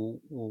deep dive. Well,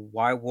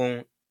 why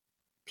won't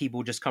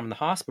people just come to the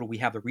hospital? We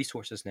have the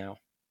resources now.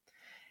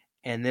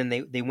 And then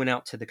they went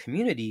out to the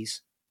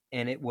communities,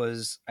 and it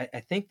was,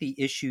 I think the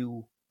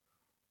issue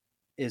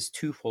is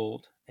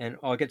twofold, and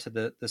I'll get to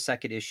the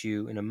second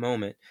issue in a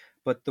moment.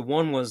 But the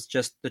one was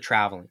just the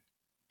traveling,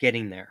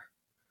 getting there,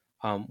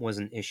 was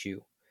an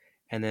issue,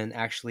 and then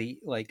actually,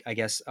 like, I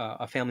guess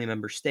a family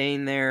member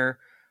staying there,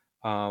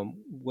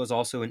 was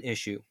also an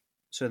issue.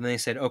 So then they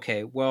said,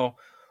 okay, well,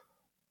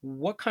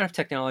 what kind of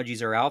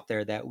technologies are out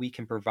there that we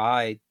can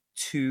provide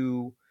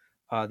to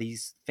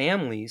these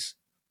families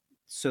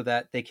so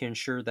that they can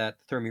ensure that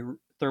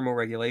thermal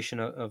regulation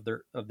of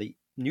the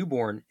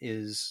newborn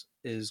is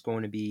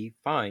going to be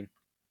fine.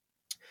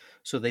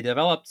 So they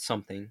developed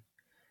something,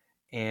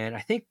 and I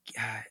think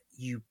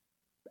you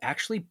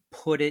actually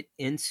put it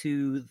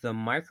into the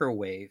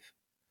microwave,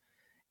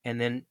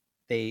 and then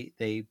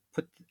they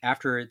put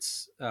after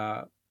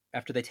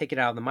they take it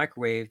out of the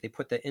microwave, they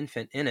put the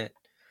infant in it,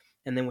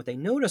 and then what they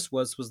noticed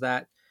was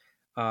that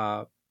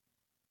uh,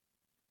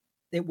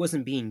 it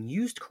wasn't being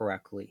used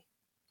correctly,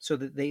 so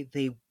that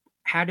they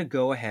had to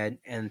go ahead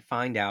and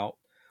find out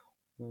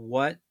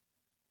what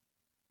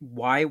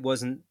why it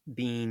wasn't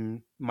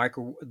being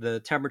micro the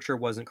temperature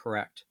wasn't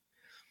correct.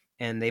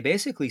 And they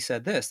basically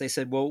said this. They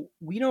said, well,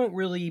 we don't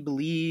really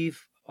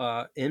believe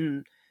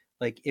in,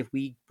 like, if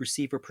we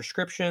receive a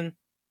prescription,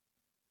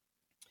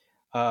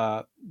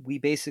 we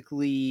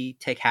basically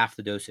take half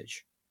the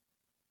dosage.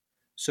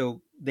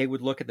 So they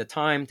would look at the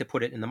time to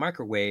put it in the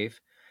microwave,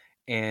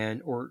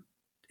 and or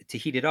to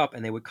heat it up,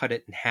 and they would cut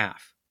it in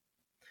half.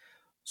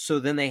 So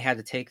then they had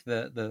to take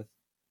the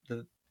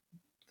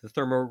the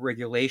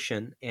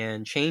thermoregulation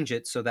and change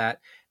it so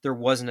that there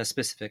wasn't a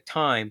specific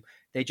time.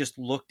 They just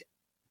looked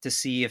to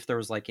see if there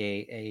was like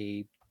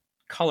a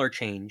color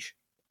change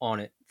on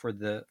it for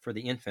the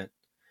infant,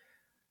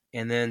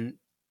 and then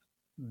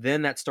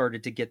that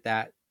started to get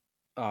that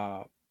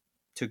uh,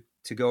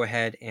 to go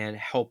ahead and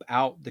help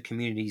out the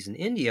communities in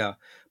India.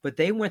 But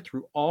they went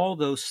through all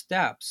those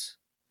steps,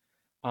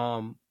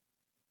 um,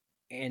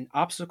 and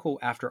obstacle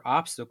after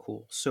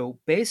obstacle. So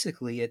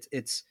basically,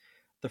 it's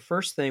the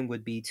first thing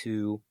would be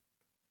to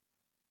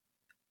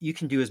you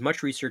can do as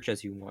much research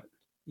as you want.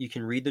 You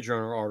can read the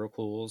journal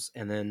articles,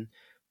 and then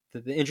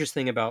the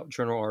interesting about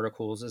journal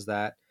articles is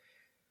that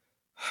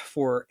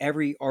for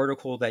every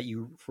article that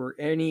you, for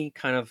any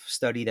kind of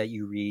study that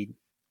you read,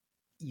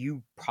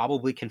 you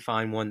probably can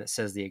find one that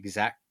says the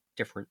exact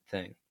different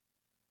thing.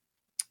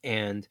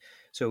 And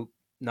so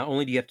not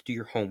only do you have to do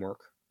your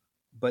homework,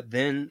 but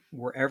then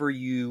wherever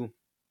you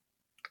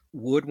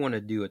would want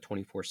to do a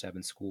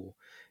 24/7 school,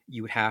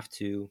 you would have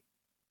to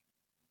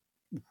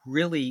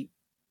really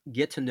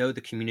get to know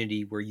the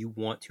community where you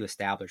want to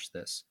establish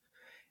this.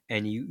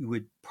 And you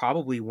would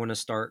probably want to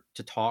start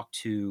to talk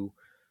to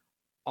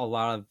a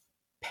lot of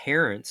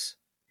parents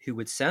who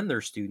would send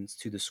their students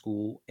to the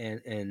school,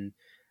 and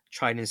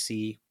try to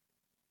see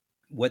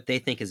what they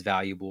think is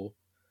valuable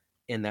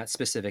in that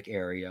specific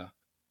area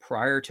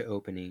prior to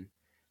opening,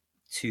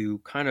 to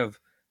kind of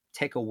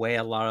take away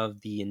a lot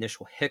of the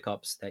initial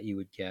hiccups that you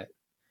would get.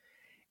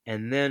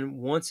 And then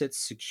once it's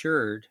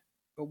secured,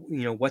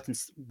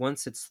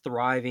 once it's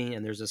thriving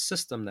and there's a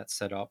system that's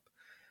set up,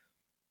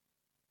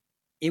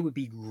 it would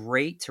be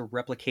great to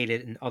replicate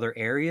it in other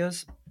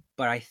areas.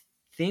 But I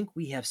think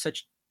we have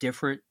such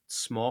different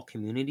small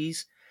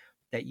communities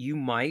that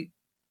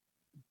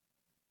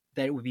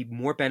that it would be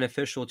more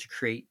beneficial to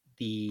create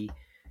the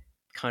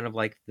kind of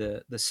like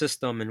the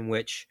system in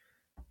which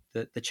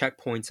the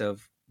checkpoints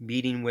of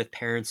meeting with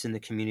parents in the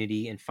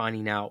community and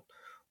finding out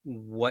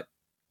what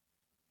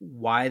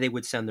why they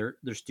would send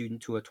their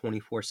student to a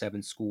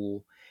 24/7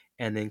 school,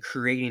 and then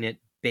creating it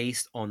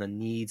based on the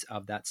needs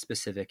of that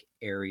specific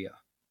area.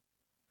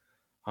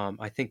 um,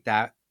 i think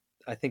that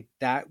I think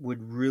that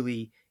would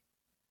really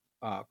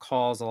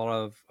cause a lot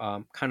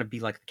of kind of be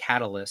like the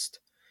catalyst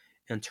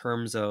in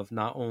terms of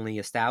not only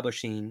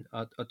establishing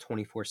a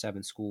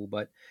 24/7 school,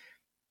 but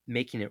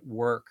making it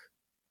work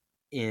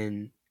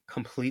in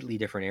completely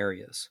different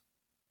areas.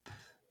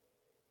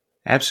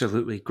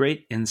 Absolutely.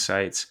 Great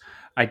insights.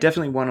 I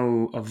definitely want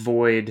to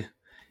avoid,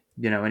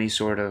 any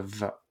sort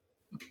of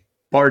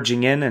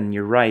barging in. And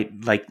you're right,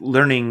 like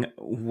learning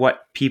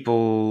what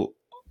people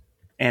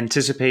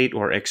anticipate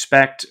or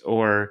expect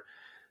or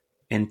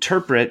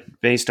interpret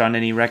based on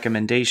any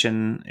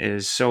recommendation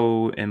is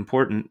so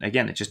important.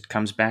 Again, it just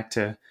comes back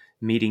to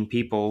meeting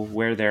people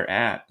where they're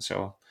at.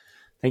 So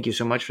thank you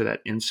so much for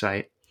that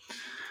insight.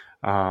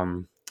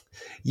 Um,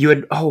 you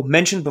had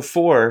mentioned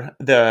before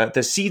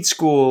the seed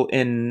school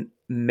in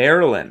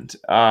Maryland.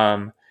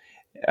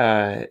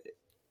 Uh,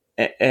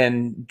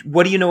 and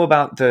what do you know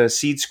about the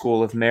seed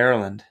school of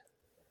Maryland?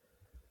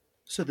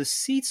 So the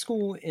seed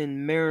school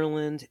in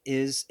Maryland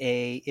it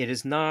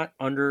is not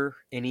under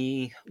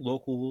any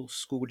local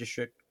school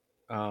district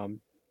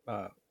um,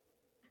 uh,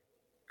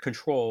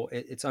 control.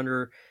 It's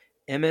under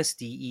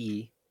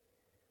MSDE,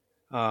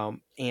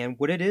 and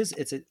what it is,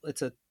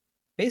 it's a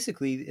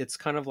basically it's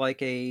kind of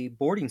like a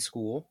boarding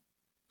school.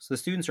 So the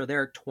students are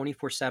there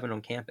 24/7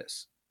 on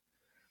campus.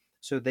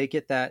 So they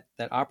get that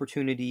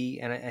opportunity,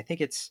 and I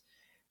think it's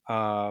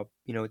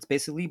it's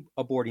basically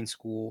a boarding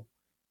school,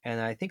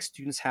 and I think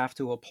students have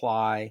to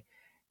apply,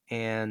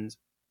 and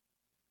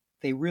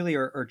they really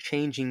are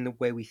changing the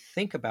way we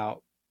think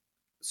about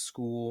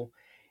school.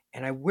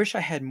 And I wish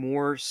I had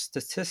more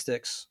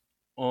statistics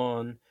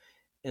on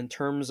in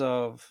terms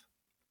of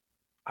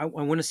I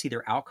want to see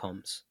their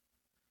outcomes.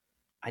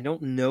 I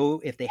don't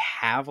know if they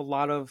have a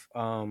lot of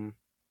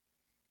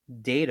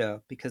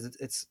data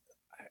because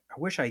I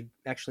wish I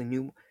actually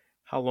knew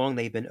how long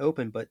they've been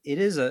open, but it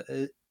is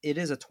a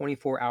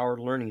 24-hour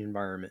learning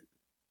environment.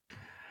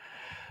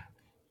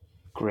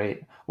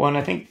 Great. Well, and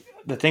I think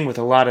the thing with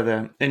a lot of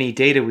the any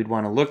data we'd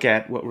want to look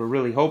at, what we're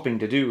really hoping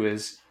to do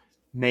is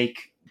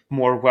make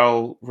more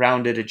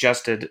well-rounded,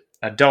 adjusted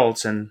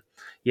adults, and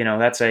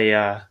that's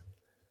a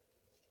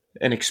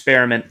an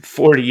experiment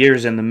 40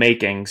 years in the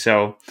making.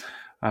 So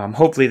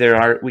hopefully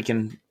we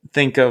can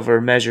think of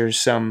or measure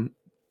some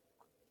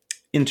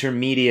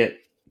intermediate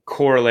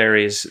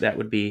corollaries that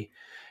would be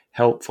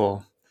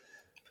helpful.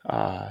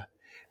 Uh,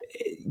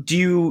 do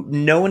you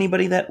know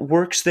anybody that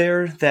works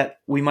there that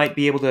we might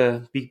be able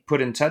to be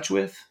put in touch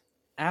with?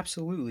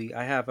 Absolutely.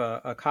 I have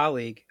a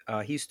colleague.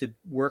 He used to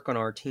work on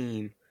our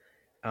team,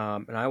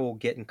 and I will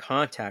get in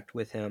contact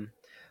with him.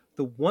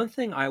 The one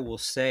thing I will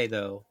say,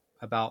 though,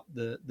 about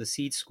the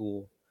seed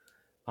school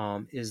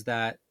is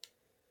that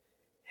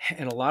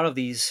in a lot of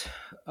these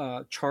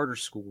charter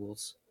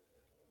schools,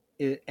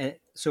 and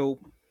so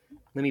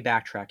let me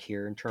backtrack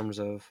here in terms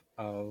of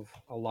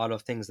a lot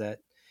of things that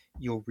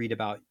you'll read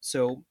about.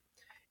 So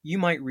you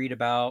might read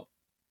about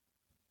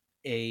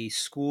a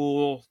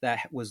school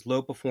that was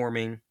low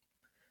performing,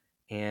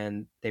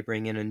 and they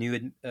bring in a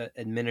new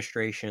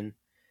administration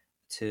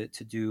to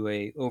do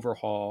a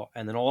overhaul,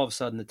 and then all of a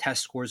sudden the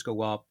test scores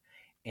go up,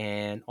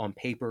 and on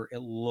paper it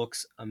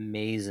looks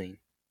amazing.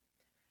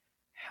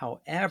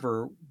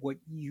 However, what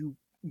you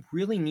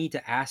really need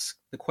to ask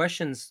the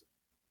questions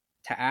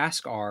to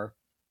ask are,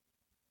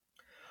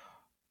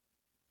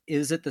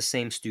 is it the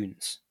same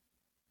students?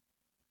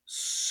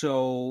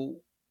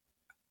 So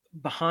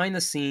behind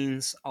the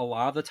scenes, a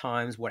lot of the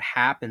times what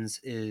happens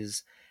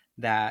is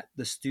that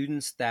the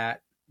students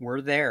that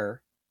were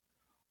there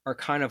are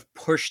kind of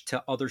pushed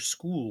to other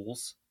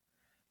schools,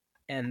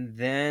 and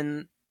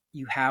then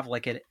you have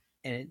like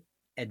an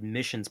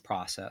admissions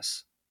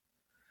process.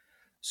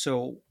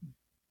 So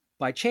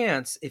by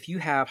chance, if you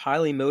have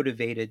highly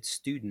motivated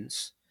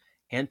students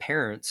and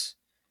parents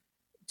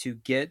to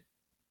get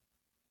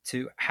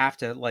to have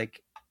to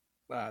like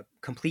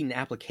complete an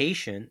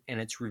application, and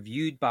it's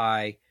reviewed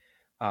by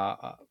uh,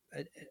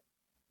 uh,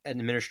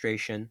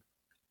 administration,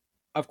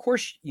 of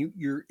course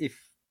you're if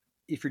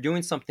you're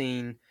doing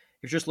something,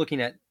 if you're just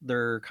looking at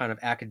their kind of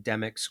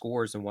academic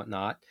scores and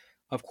whatnot,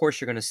 of course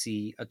you're going to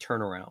see a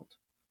turnaround,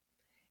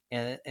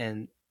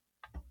 and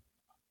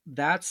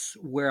that's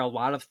where a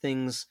lot of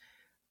things,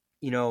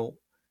 you know,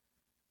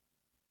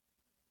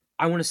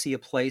 I want to see a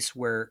place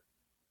where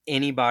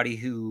anybody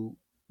who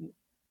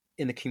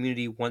in the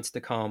community wants to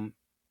come,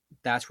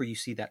 that's where you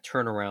see that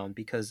turnaround,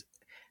 because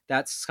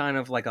that's kind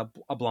of like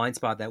a blind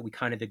spot that we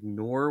kind of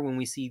ignore when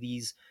we see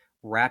these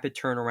rapid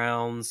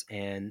turnarounds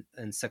and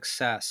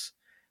success.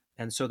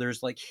 And so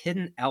there's like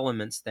hidden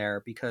elements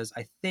there, because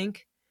I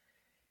think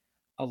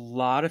a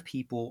lot of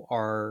people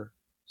are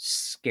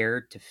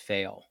scared to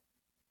fail,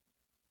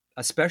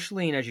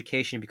 especially in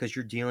education, because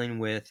you're dealing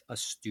with a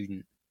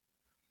student.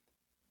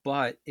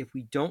 But if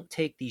we don't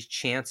take these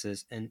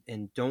chances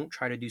and don't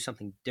try to do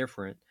something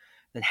different,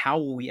 then how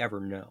will we ever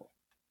know?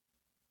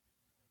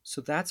 So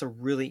that's a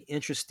really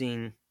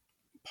interesting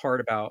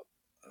part about,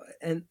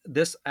 and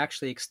this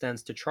actually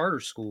extends to charter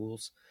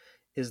schools,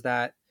 is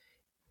that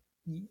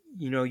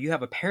you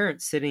have a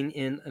parent sitting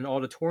in an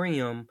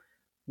auditorium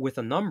with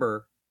a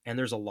number, and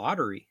there's a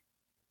lottery.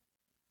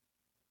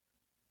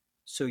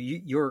 So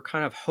your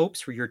kind of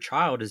hopes for your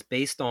child is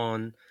based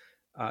on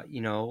uh, you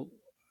know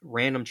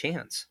random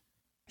chance.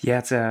 Yeah,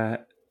 it's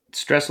a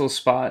stressful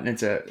spot, and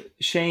it's a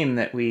shame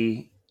that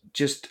we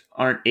just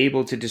aren't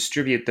able to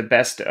distribute the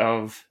best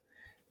of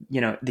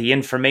the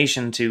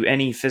information to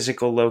any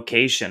physical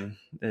location.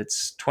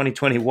 It's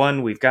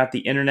 2021. We've got the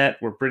internet.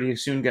 We're pretty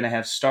soon going to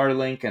have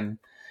Starlink, and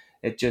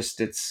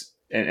it's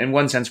in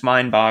one sense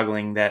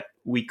mind-boggling that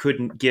we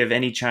couldn't give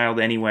any child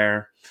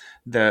anywhere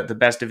the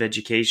best of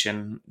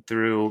education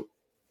through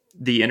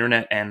the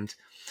internet and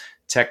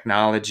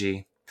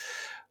technology.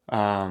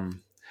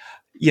 Um,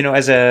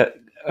 as a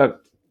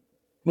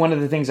one of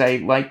the things I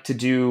like to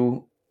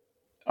do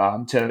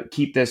to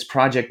keep this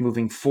project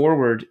moving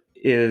forward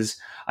is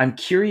I'm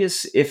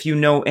curious if you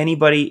know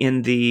anybody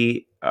in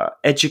the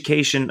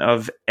education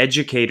of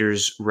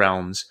educators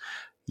realms.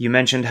 You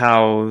mentioned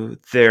how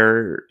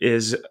there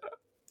is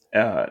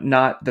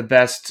not the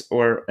best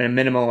or a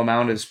minimal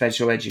amount of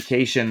special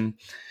education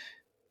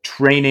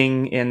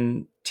training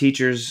in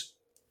teachers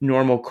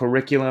normal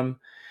curriculum.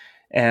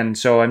 And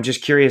so I'm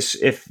just curious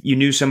if you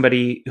knew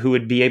somebody who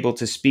would be able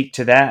to speak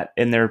to that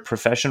in their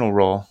professional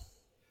role.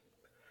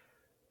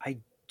 I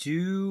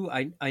do.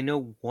 I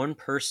know one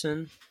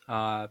person.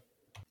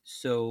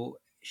 So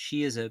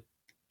she is a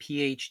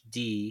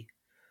PhD,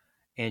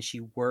 and she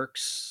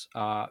works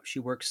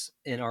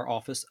in our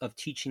office of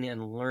teaching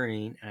and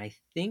learning, and I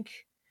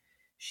think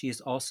she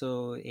is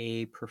also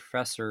a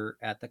professor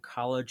at the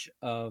College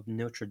of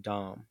Notre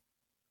Dame.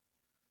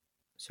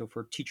 So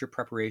for teacher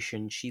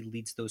preparation, she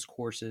leads those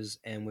courses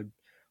and would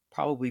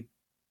probably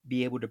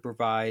be able to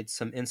provide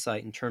some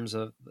insight in terms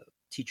of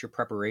teacher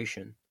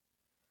preparation.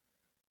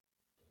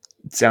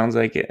 It sounds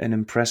like an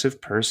impressive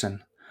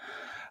person.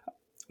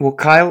 Well,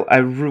 Kyle,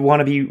 I want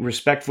to be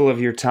respectful of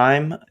your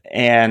time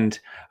and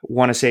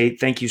want to say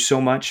thank you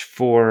so much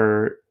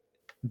for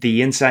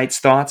the insights,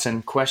 thoughts,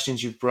 and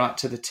questions you've brought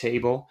to the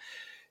table.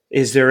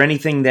 Is there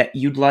anything that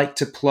you'd like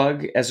to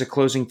plug as a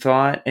closing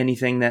thought?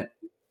 Anything that,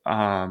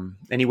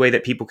 any way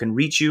that people can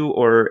reach you,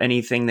 or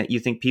anything that you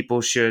think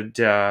people should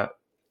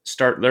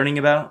start learning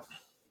about?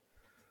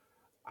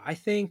 I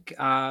think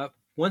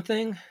one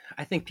thing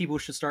I think people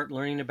should start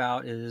learning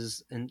about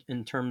is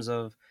in terms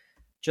of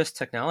just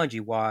technology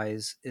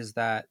wise is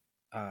that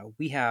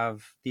we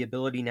have the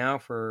ability now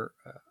for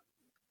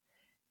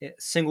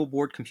single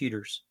board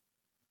computers.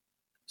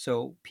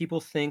 So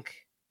people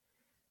think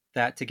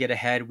that to get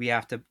ahead, we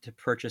have to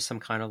purchase some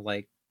kind of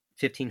like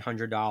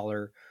 $1,500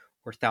 or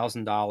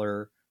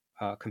 $1,000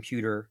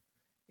 computer.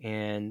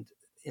 And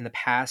in the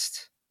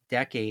past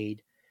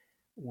decade,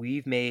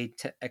 we've made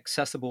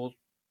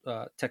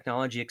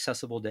technology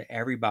accessible to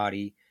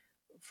everybody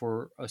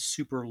for a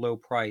super low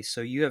price.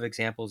 So you have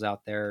examples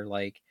out there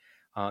like,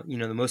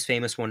 the most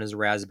famous one is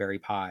Raspberry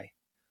Pi,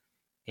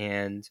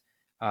 and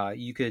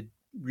you could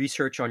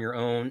research on your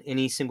own.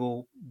 Any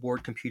single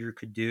board computer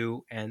could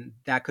do, and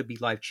that could be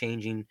life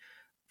changing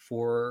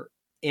for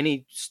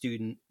any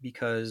student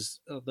because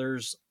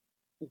there's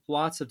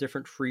lots of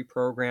different free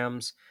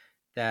programs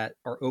that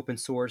are open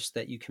source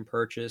that you can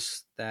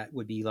purchase. That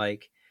would be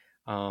like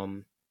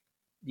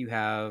you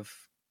have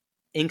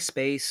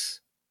Inkspace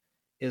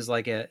is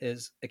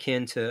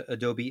akin to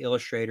Adobe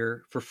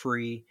Illustrator for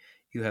free.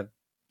 You have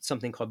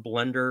something called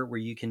Blender where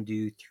you can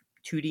do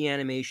 2D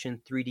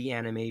animation, 3D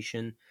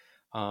animation.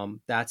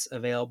 That's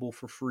available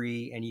for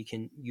free, and you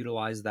can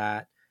utilize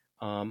that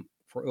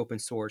for open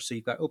source. So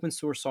you've got open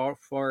source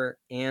software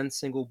and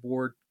single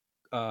board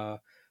uh,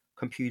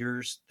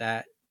 computers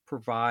that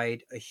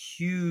provide a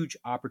huge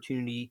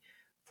opportunity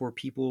for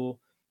people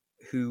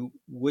who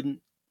wouldn't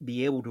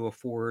be able to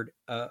afford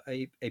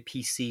a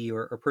PC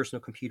or a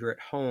personal computer at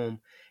home.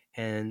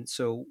 And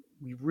so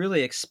we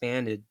really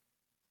expanded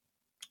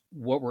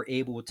what we're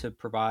able to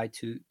provide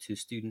to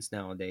students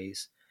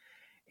nowadays.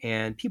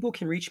 And people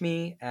can reach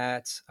me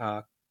at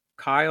Kyle,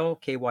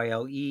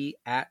 Kyle,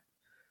 at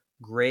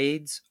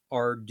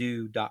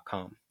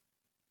gradesardue.com.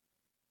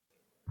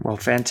 Well,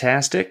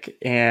 fantastic.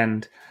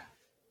 And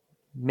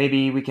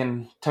maybe we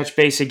can touch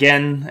base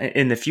again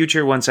in the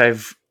future once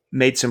I've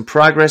made some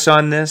progress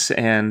on this.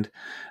 And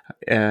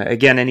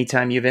again,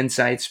 anytime you have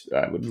insights,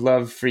 I would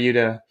love for you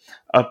to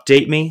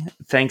update me.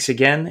 Thanks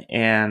again,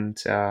 and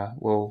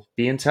we'll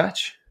be in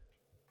touch.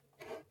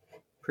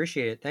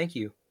 Appreciate it. Thank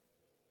you.